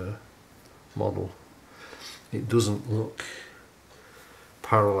another model. It doesn't look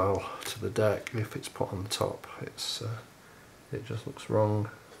parallel to the deck if it's put on the top. It just looks wrong.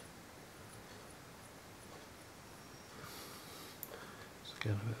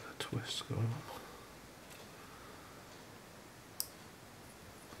 Get a bit of a twist going on.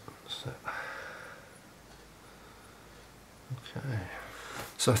 Okay,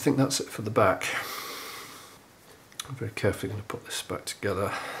 so I think that's it for the back. I'm very carefully going to put this back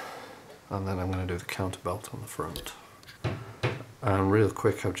together, and then I'm going to do the counterbelt on the front. And real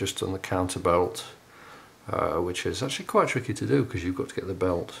quick, I've just done the counterbelt, which is actually quite tricky to do because you've got to get the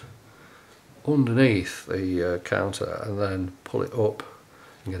belt underneath the counter and then pull it up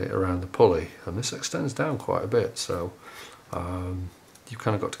and get it around the pulley, and this extends down quite a bit, so you've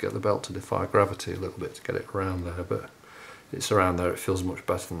kind of got to get the belt to defy gravity a little bit to get it around there, but it's around there. It feels much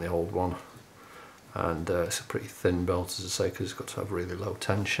better than the old one. and it's a pretty thin belt, as I say, because it's got to have really low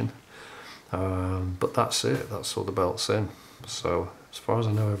tension. But that's it, that's all the belts in. So as far as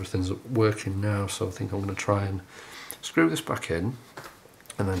I know, everything's working now, so I think I'm going to try and screw this back in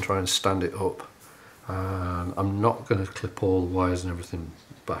and then try and stand it up. I'm not going to clip all the wires and everything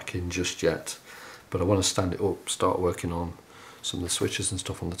back in just yet, but I want to stand it up, start working on some of the switches and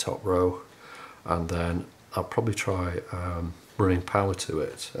stuff on the top row, and then I'll probably try running power to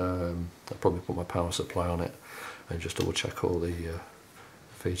it. I'll probably put my power supply on it and just double check all the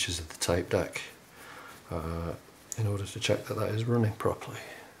features of the tape deck in order to check that that is running properly.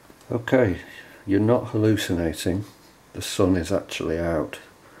 Okay, you're not hallucinating. The sun is actually out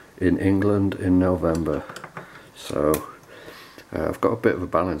in England in November, so I've got a bit of a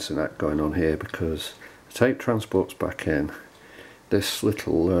balancing act going on here, because the tape transport's back in. This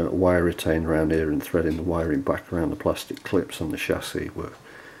little wire retainer around here and threading the wiring back around the plastic clips on the chassis were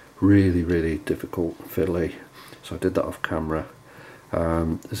really difficult and fiddly, so I did that off camera.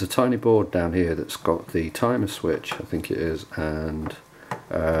 There's a tiny board down here that's got the timer switch, I think it is, and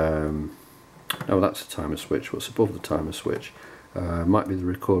no, that's a timer switch. What's above the timer switch might be the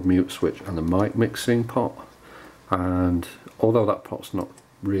record mute switch and the mic mixing pot, and although that pot's not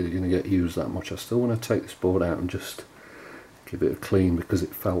really going to get used that much, I still want to take this board out and just give it a clean, because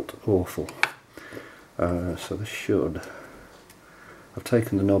it felt awful. So this should, I've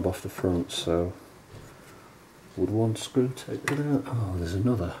taken the knob off the front, so would one screw take it out? Oh, there's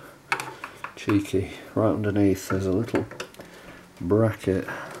another. Cheeky. Right underneath there's a little bracket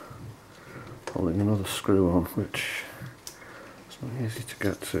holding another screw on, which is not easy to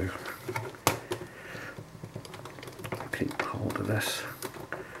get to. I'll keep hold of this.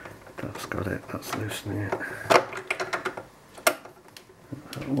 That's got it, that's loosening it.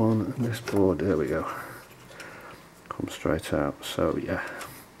 That one and this board, there we go. Come straight out. So yeah,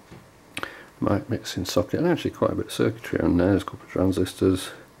 mic mixing socket, and actually quite a bit of circuitry on there. There's a couple of transistors,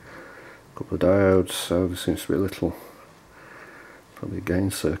 a couple of diodes, so there seems to be a little, probably a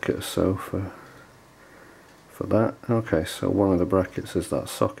gain circuit or so for that. Okay, so one of the brackets is that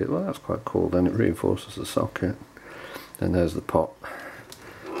socket. Well, that's quite cool, then it reinforces the socket. Then there's the pot.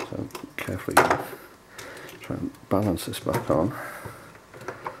 So carefully try and balance this back on.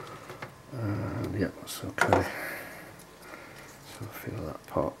 And yeah, that's okay. So I feel that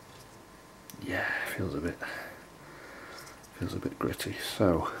pot. Yeah, feels a bit gritty.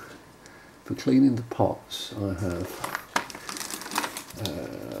 So for cleaning the pots, I have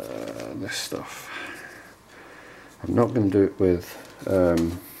this stuff. I'm not going to do it with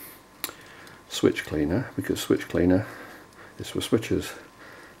switch cleaner, because switch cleaner is for switches,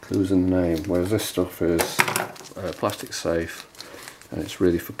 clues in the name, whereas this stuff is plastic safe, and it's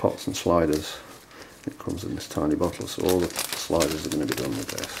really for pots and sliders. It comes in this tiny bottle, so all the sliders are going to be done with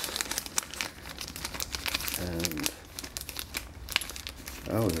this. And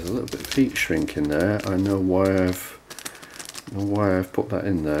oh, there's a little bit of heat shrink in there. I know why I've put that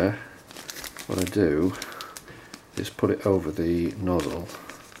in there. What I do is put it over the nozzle,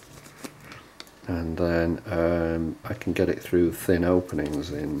 and then I can get it through thin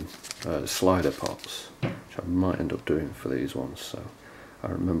openings in slider pots, which I might end up doing for these ones, so I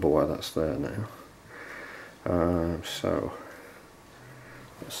remember why that's there now. So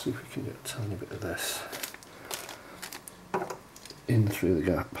let's see if we can get a tiny bit of this in through the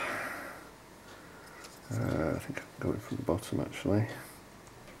gap. I think I can go in from the bottom actually.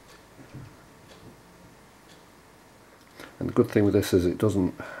 And the good thing with this is it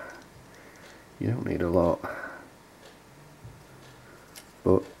doesn't, you don't need a lot,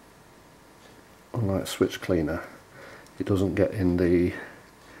 but unlike switch cleaner, it doesn't get in the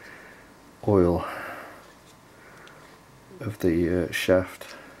oil of the shaft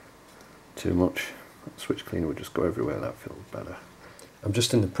too much. Switch cleaner would just go everywhere. That feels better. I'm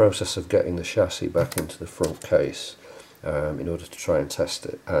just in the process of getting the chassis back into the front case in order to try and test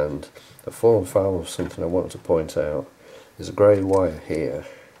it, and I've fallen foul of something I wanted to point out. There's a grey wire here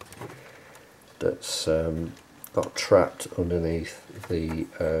that's got trapped underneath the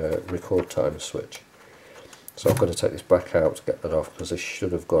record timer switch. So I've got to take this back out to get that off, because this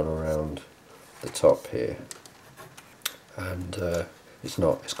should have gone around the top here, and it's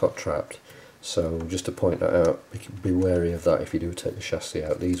not, it's got trapped. So just to point that out, be wary of that if you do take the chassis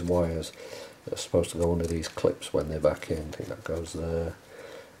out. These wires are supposed to go under these clips when they're back in. I think that goes there,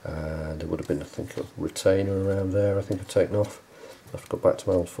 and there would have been, I think, a retainer around there I think I've taken off. I have to go back to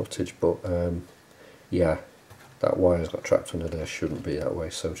my old footage, but yeah, that wire's got trapped under there. Shouldn't be that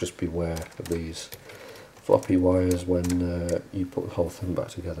way, so just beware of these floppy wires when you put the whole thing back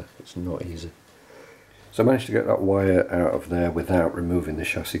together. It's not easy. So I managed to get that wire out of there without removing the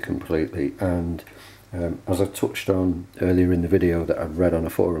chassis completely, and as I touched on earlier in the video that I'd read on a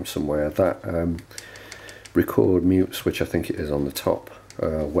forum somewhere, that record mute switch, I think it is on the top,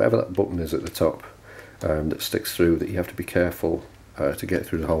 whatever that button is at the top that sticks through, that you have to be careful to get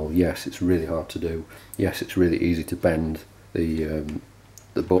through the hole. Yes, it's really hard to do. Yes, it's really easy to bend the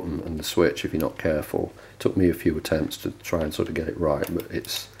button and the switch if you're not careful. It took me a few attempts to try and sort of get it right, but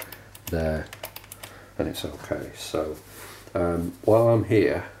it's there and it's okay. So while I'm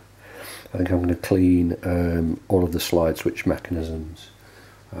here, I think I'm going to clean all of the slide switch mechanisms,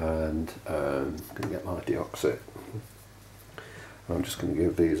 and I'm going to get my deoxit. I'm just going to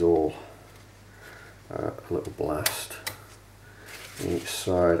give these all a little blast on each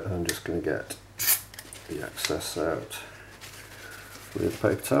side. I'm just going to get the excess out with a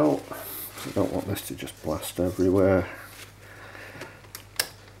paper towel. I don't want this to just blast everywhere.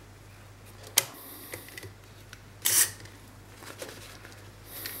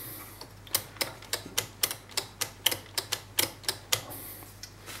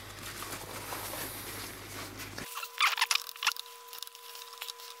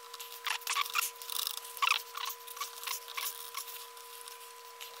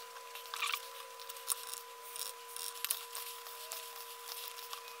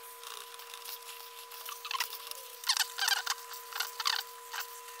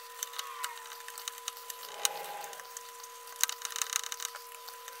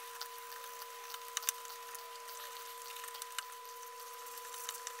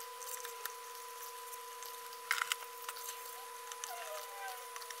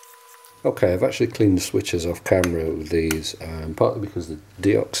 Okay, I've actually cleaned the switches off camera with these, partly because the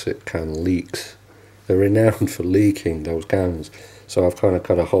deoxit can leaks. They're renowned for leaking, those cans, so I've kind of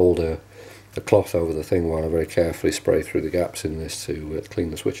got to hold a cloth over the thing while I very carefully spray through the gaps in this to clean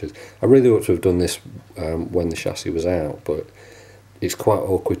the switches. I really ought to have done this when the chassis was out, but it's quite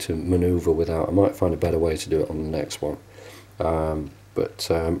awkward to manoeuvre without. I might find a better way to do it on the next one. I'm going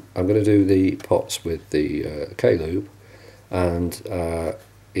to do the pots with the K-lube, and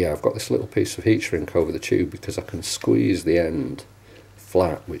yeah, I've got this little piece of heat shrink over the tube because I can squeeze the end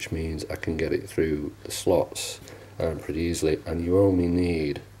flat, which means I can get it through the slots pretty easily, and you only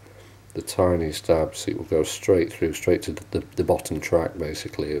need the tiny stab, so it will go straight through, straight to the bottom track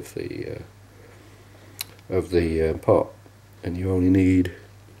basically of the pot, and you only need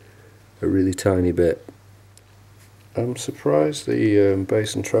a really tiny bit. I'm surprised the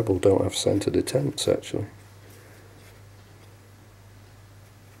bass and treble don't have centre detents actually.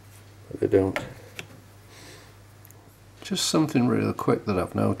 They don't. Just something really quick that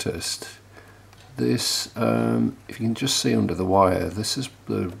I've noticed. This, if you can just see under the wire, this is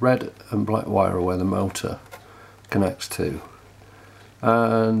the red and black wire where the motor connects to.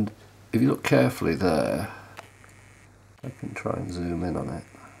 And if you look carefully there, I can try and zoom in on it.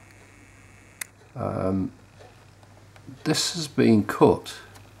 This has been cut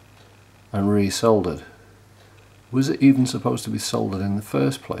and resoldered. Was it even supposed to be soldered in the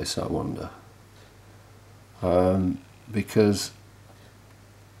first place, I wonder? Because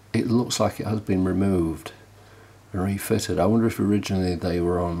it looks like it has been removed and refitted. I wonder if originally they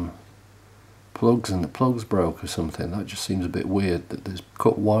were on plugs and the plugs broke or something. That just seems a bit weird that there's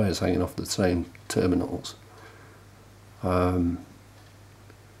cut wires hanging off the same terminals. And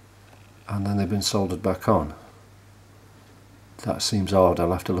then they've been soldered back on. That seems odd.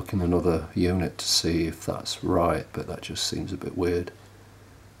 I'll have to look in another unit to see if that's right, but that just seems a bit weird.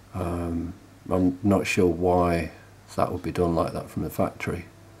 I'm not sure why that would be done like that from the factory,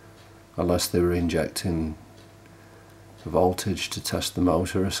 unless they were injecting the voltage to test the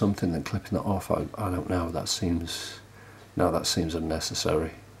motor or something and clipping that off. I don't know. That seems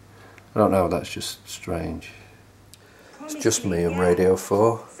unnecessary. I don't know. That's just strange. It's just me and Radio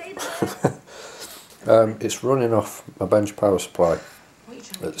 4. It's running off my bench power supply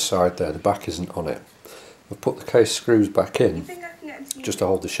at the side there. The back isn't on it. I've put the case screws back in just to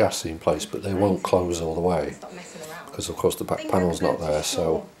hold the chassis in place, but they won't close all the way because of course the back panel's not there,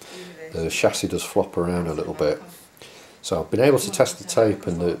 so the chassis does flop around a little bit. So I've been able to test the tape,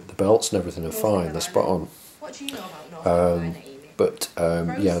 and the belts and everything are fine, they're spot on.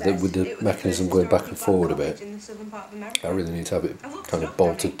 Yeah, with the mechanism going back and forward a bit, I really need to have it kind of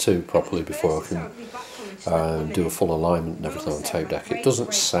bolted to properly before I can do a full alignment and everything on the tape deck. It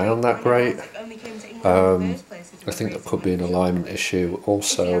doesn't sound that great. I think that could be an alignment issue.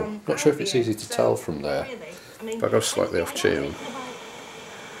 Also, I'm not sure if it's easy to tell from there. If I go slightly off tune,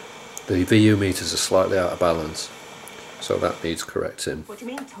 the VU meters are slightly out of balance, so that needs correcting.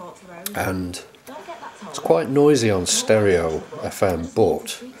 And it's quite noisy on stereo FM,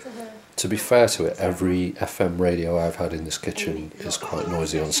 but To be fair to it, every FM radio I've had in this kitchen is quite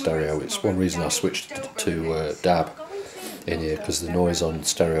noisy on stereo. It's one reason I switched to DAB in here, because the noise on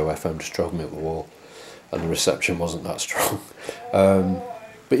stereo FM just drove me up the wall and the reception wasn't that strong.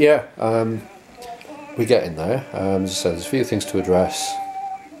 But yeah, we're getting there. As I said, there's a few things to address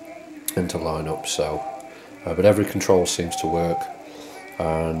and to line up, so but every control seems to work,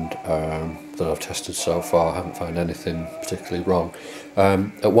 and that I've tested so far I haven't found anything particularly wrong.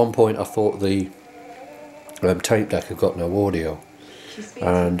 At one point I thought the tape deck had got no audio,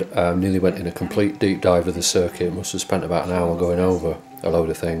 and nearly went in a complete deep dive of the circuit. Must have spent about an hour going over a load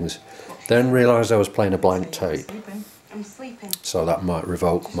of things, then realised I was playing a blank tape, so that might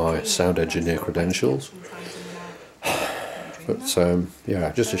revoke my sound engineer credentials. But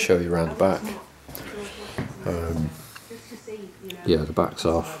yeah, just to show you around the back, yeah, the back's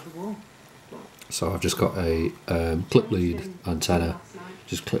off, so I've just got a clip lead antenna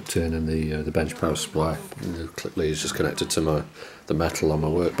just clipped in, and the bench power supply. And the clip lead is just connected to the metal on my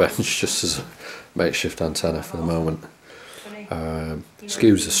workbench just as a makeshift antenna for the moment.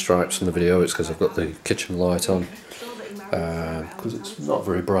 Excuse the stripes in the video, it's because I've got the kitchen light on, because it's not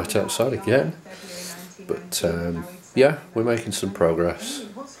very bright outside again. But yeah, we're making some progress,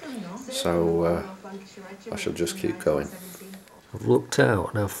 so I shall just keep going. I've looked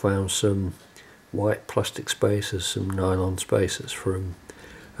out and I've found some white plastic spacers, some nylon spacers from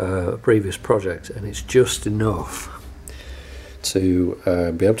a previous project, and it's just enough to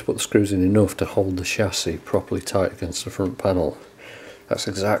be able to put the screws in enough to hold the chassis properly tight against the front panel. That's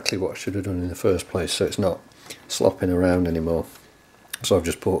exactly what I should have done in the first place, so it's not slopping around anymore. So I've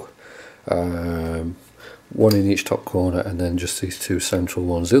just put one in each top corner, and then just these two central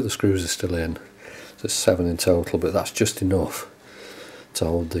ones. The other screws are still in, so it's 7 in total, but that's just enough to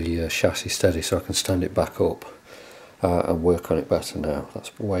hold the chassis steady, so I can stand it back up and work on it better now.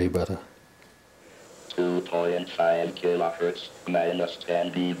 That's way better. 2.5 kHz minus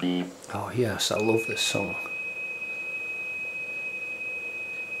 10 dB. Oh yes, I love this song.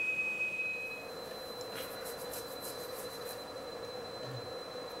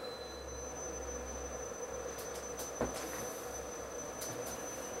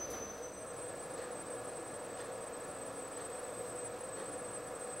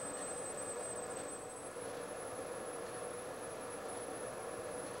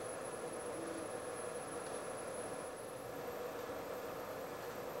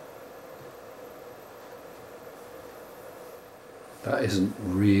 That isn't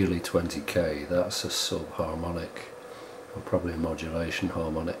really 20k, that's a sub-harmonic, or probably a modulation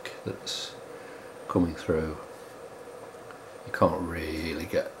harmonic that's coming through. You can't really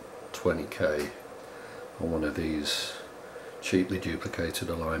get 20k on one of these cheaply duplicated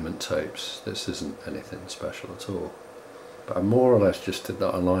alignment tapes. This isn't anything special at all. But I more or less just did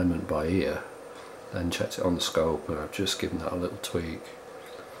that alignment by ear, then checked it on the scope, and I've just given that a little tweak.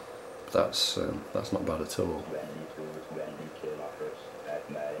 That's not bad at all.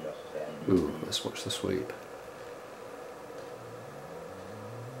 Ooh, let's watch the sweep.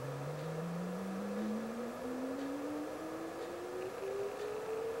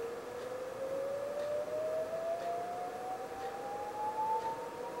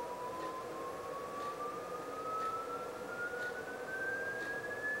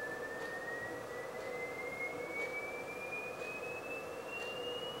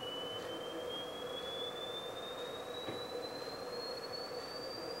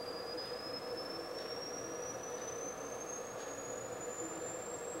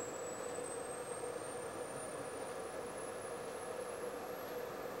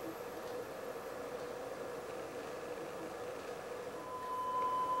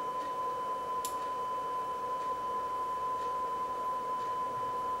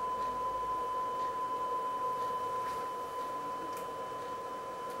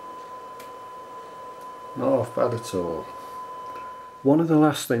 Not bad at all. One of the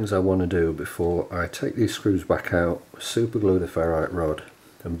last things I want to do before I take these screws back out, super glue the ferrite rod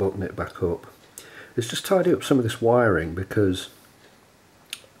and button it back up, is just tidy up some of this wiring, because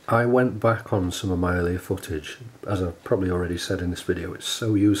I went back on some of my earlier footage. As I've probably already said in this video, it's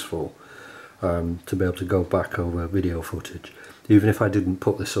so useful to be able to go back over video footage. Even if I didn't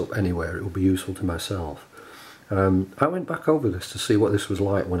put this up anywhere, it will be useful to myself. I went back over this to see what this was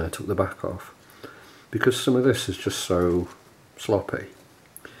like when I took the back off, because some of this is just so sloppy,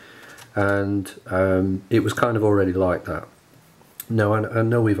 and it was kind of already like that. Now I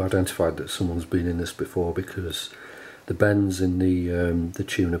know we've identified that someone's been in this before, because the bends in the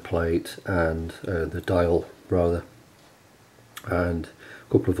tuner plate and the dial rather, and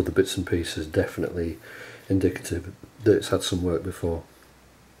a couple of other bits and pieces, definitely indicative that it's had some work before.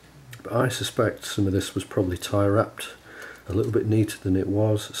 But I suspect some of this was probably tie wrapped a little bit neater than it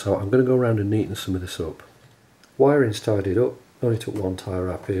was, so I'm going to go around and neaten some of this up. Wiring's tidied up. Only took one tie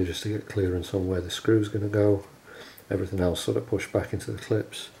wrap here just to get clearance on where the screw's going to go. Everything else sort of pushed back into the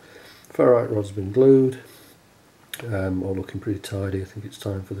clips. Ferrite rod's been glued. All looking pretty tidy. I think it's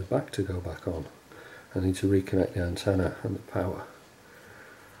time for the back to go back on. I need to reconnect the antenna and the power.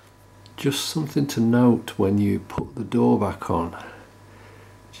 Just something to note when you put the door back on.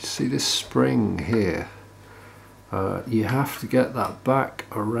 You see this spring here? You have to get that back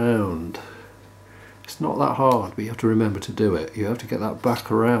around. It's not that hard, but you have to remember to do it. You have to get that back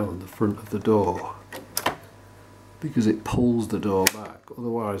around the front of the door because it pulls the door back.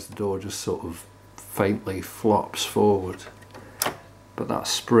 Otherwise the door just sort of faintly flops forward. But that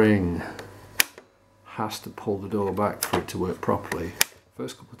spring has to pull the door back for it to work properly.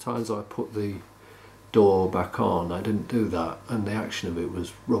 First couple of times I put the door back on, I didn't do that, and the action of it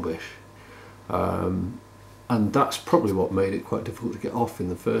was rubbish. And that's probably what made it quite difficult to get off in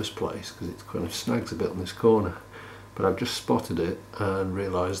the first place, because it kind of snags a bit on this corner. But I've just spotted it and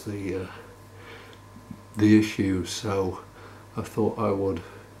realised the issue, so I thought I would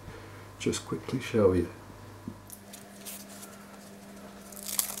just quickly show you.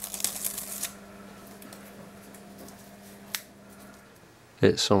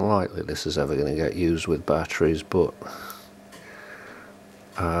 It's unlikely this is ever going to get used with batteries, but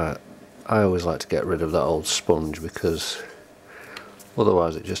I always like to get rid of that old sponge because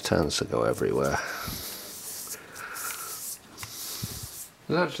otherwise it just tends to go everywhere.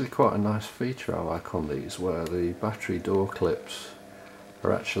 There's actually quite a nice feature I like on these, where the battery door clips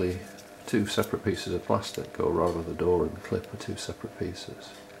are actually two separate pieces of plastic, or rather the door and the clip are two separate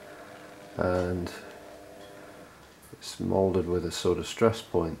pieces. And it's moulded with a sort of stress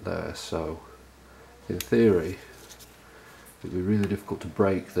point there, so in theory it would be really difficult to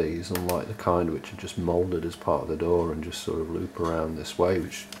break these, unlike the kind which are just moulded as part of the door and just sort of loop around this way,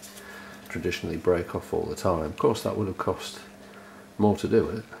 which traditionally break off all the time. Of course that would have cost more to do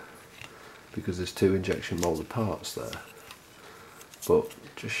it because there's two injection moulded parts there, but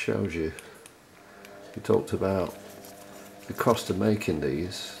it just shows you. We talked about the cost of making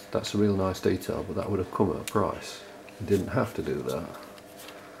these. That's a real nice detail, but that would have come at a price. You didn't have to do that,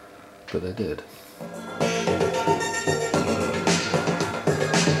 but they did.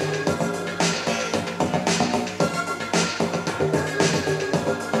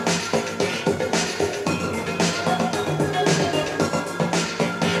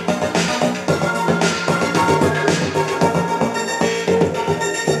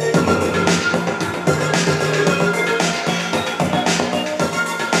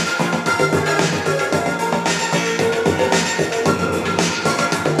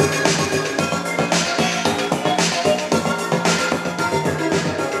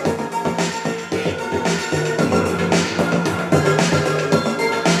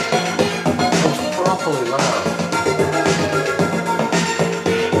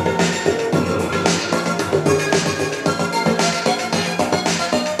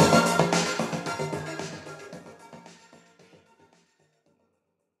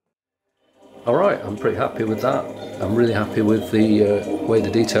 Alright, I'm pretty happy with that. I'm really happy with the way the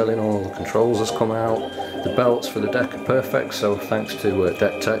detailing on all the controls has come out. The belts for the deck are perfect, so thanks to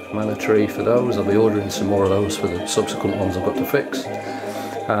Deck Tech Manatee for those. I'll be ordering some more of those for the subsequent ones I've got to fix.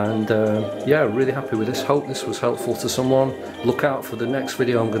 And yeah, really happy with this. Hope this was helpful to someone. Look out for the next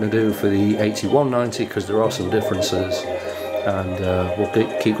video I'm going to do for the 8190, because there are some differences, and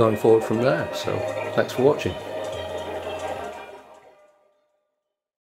we'll keep going forward from there. So thanks for watching.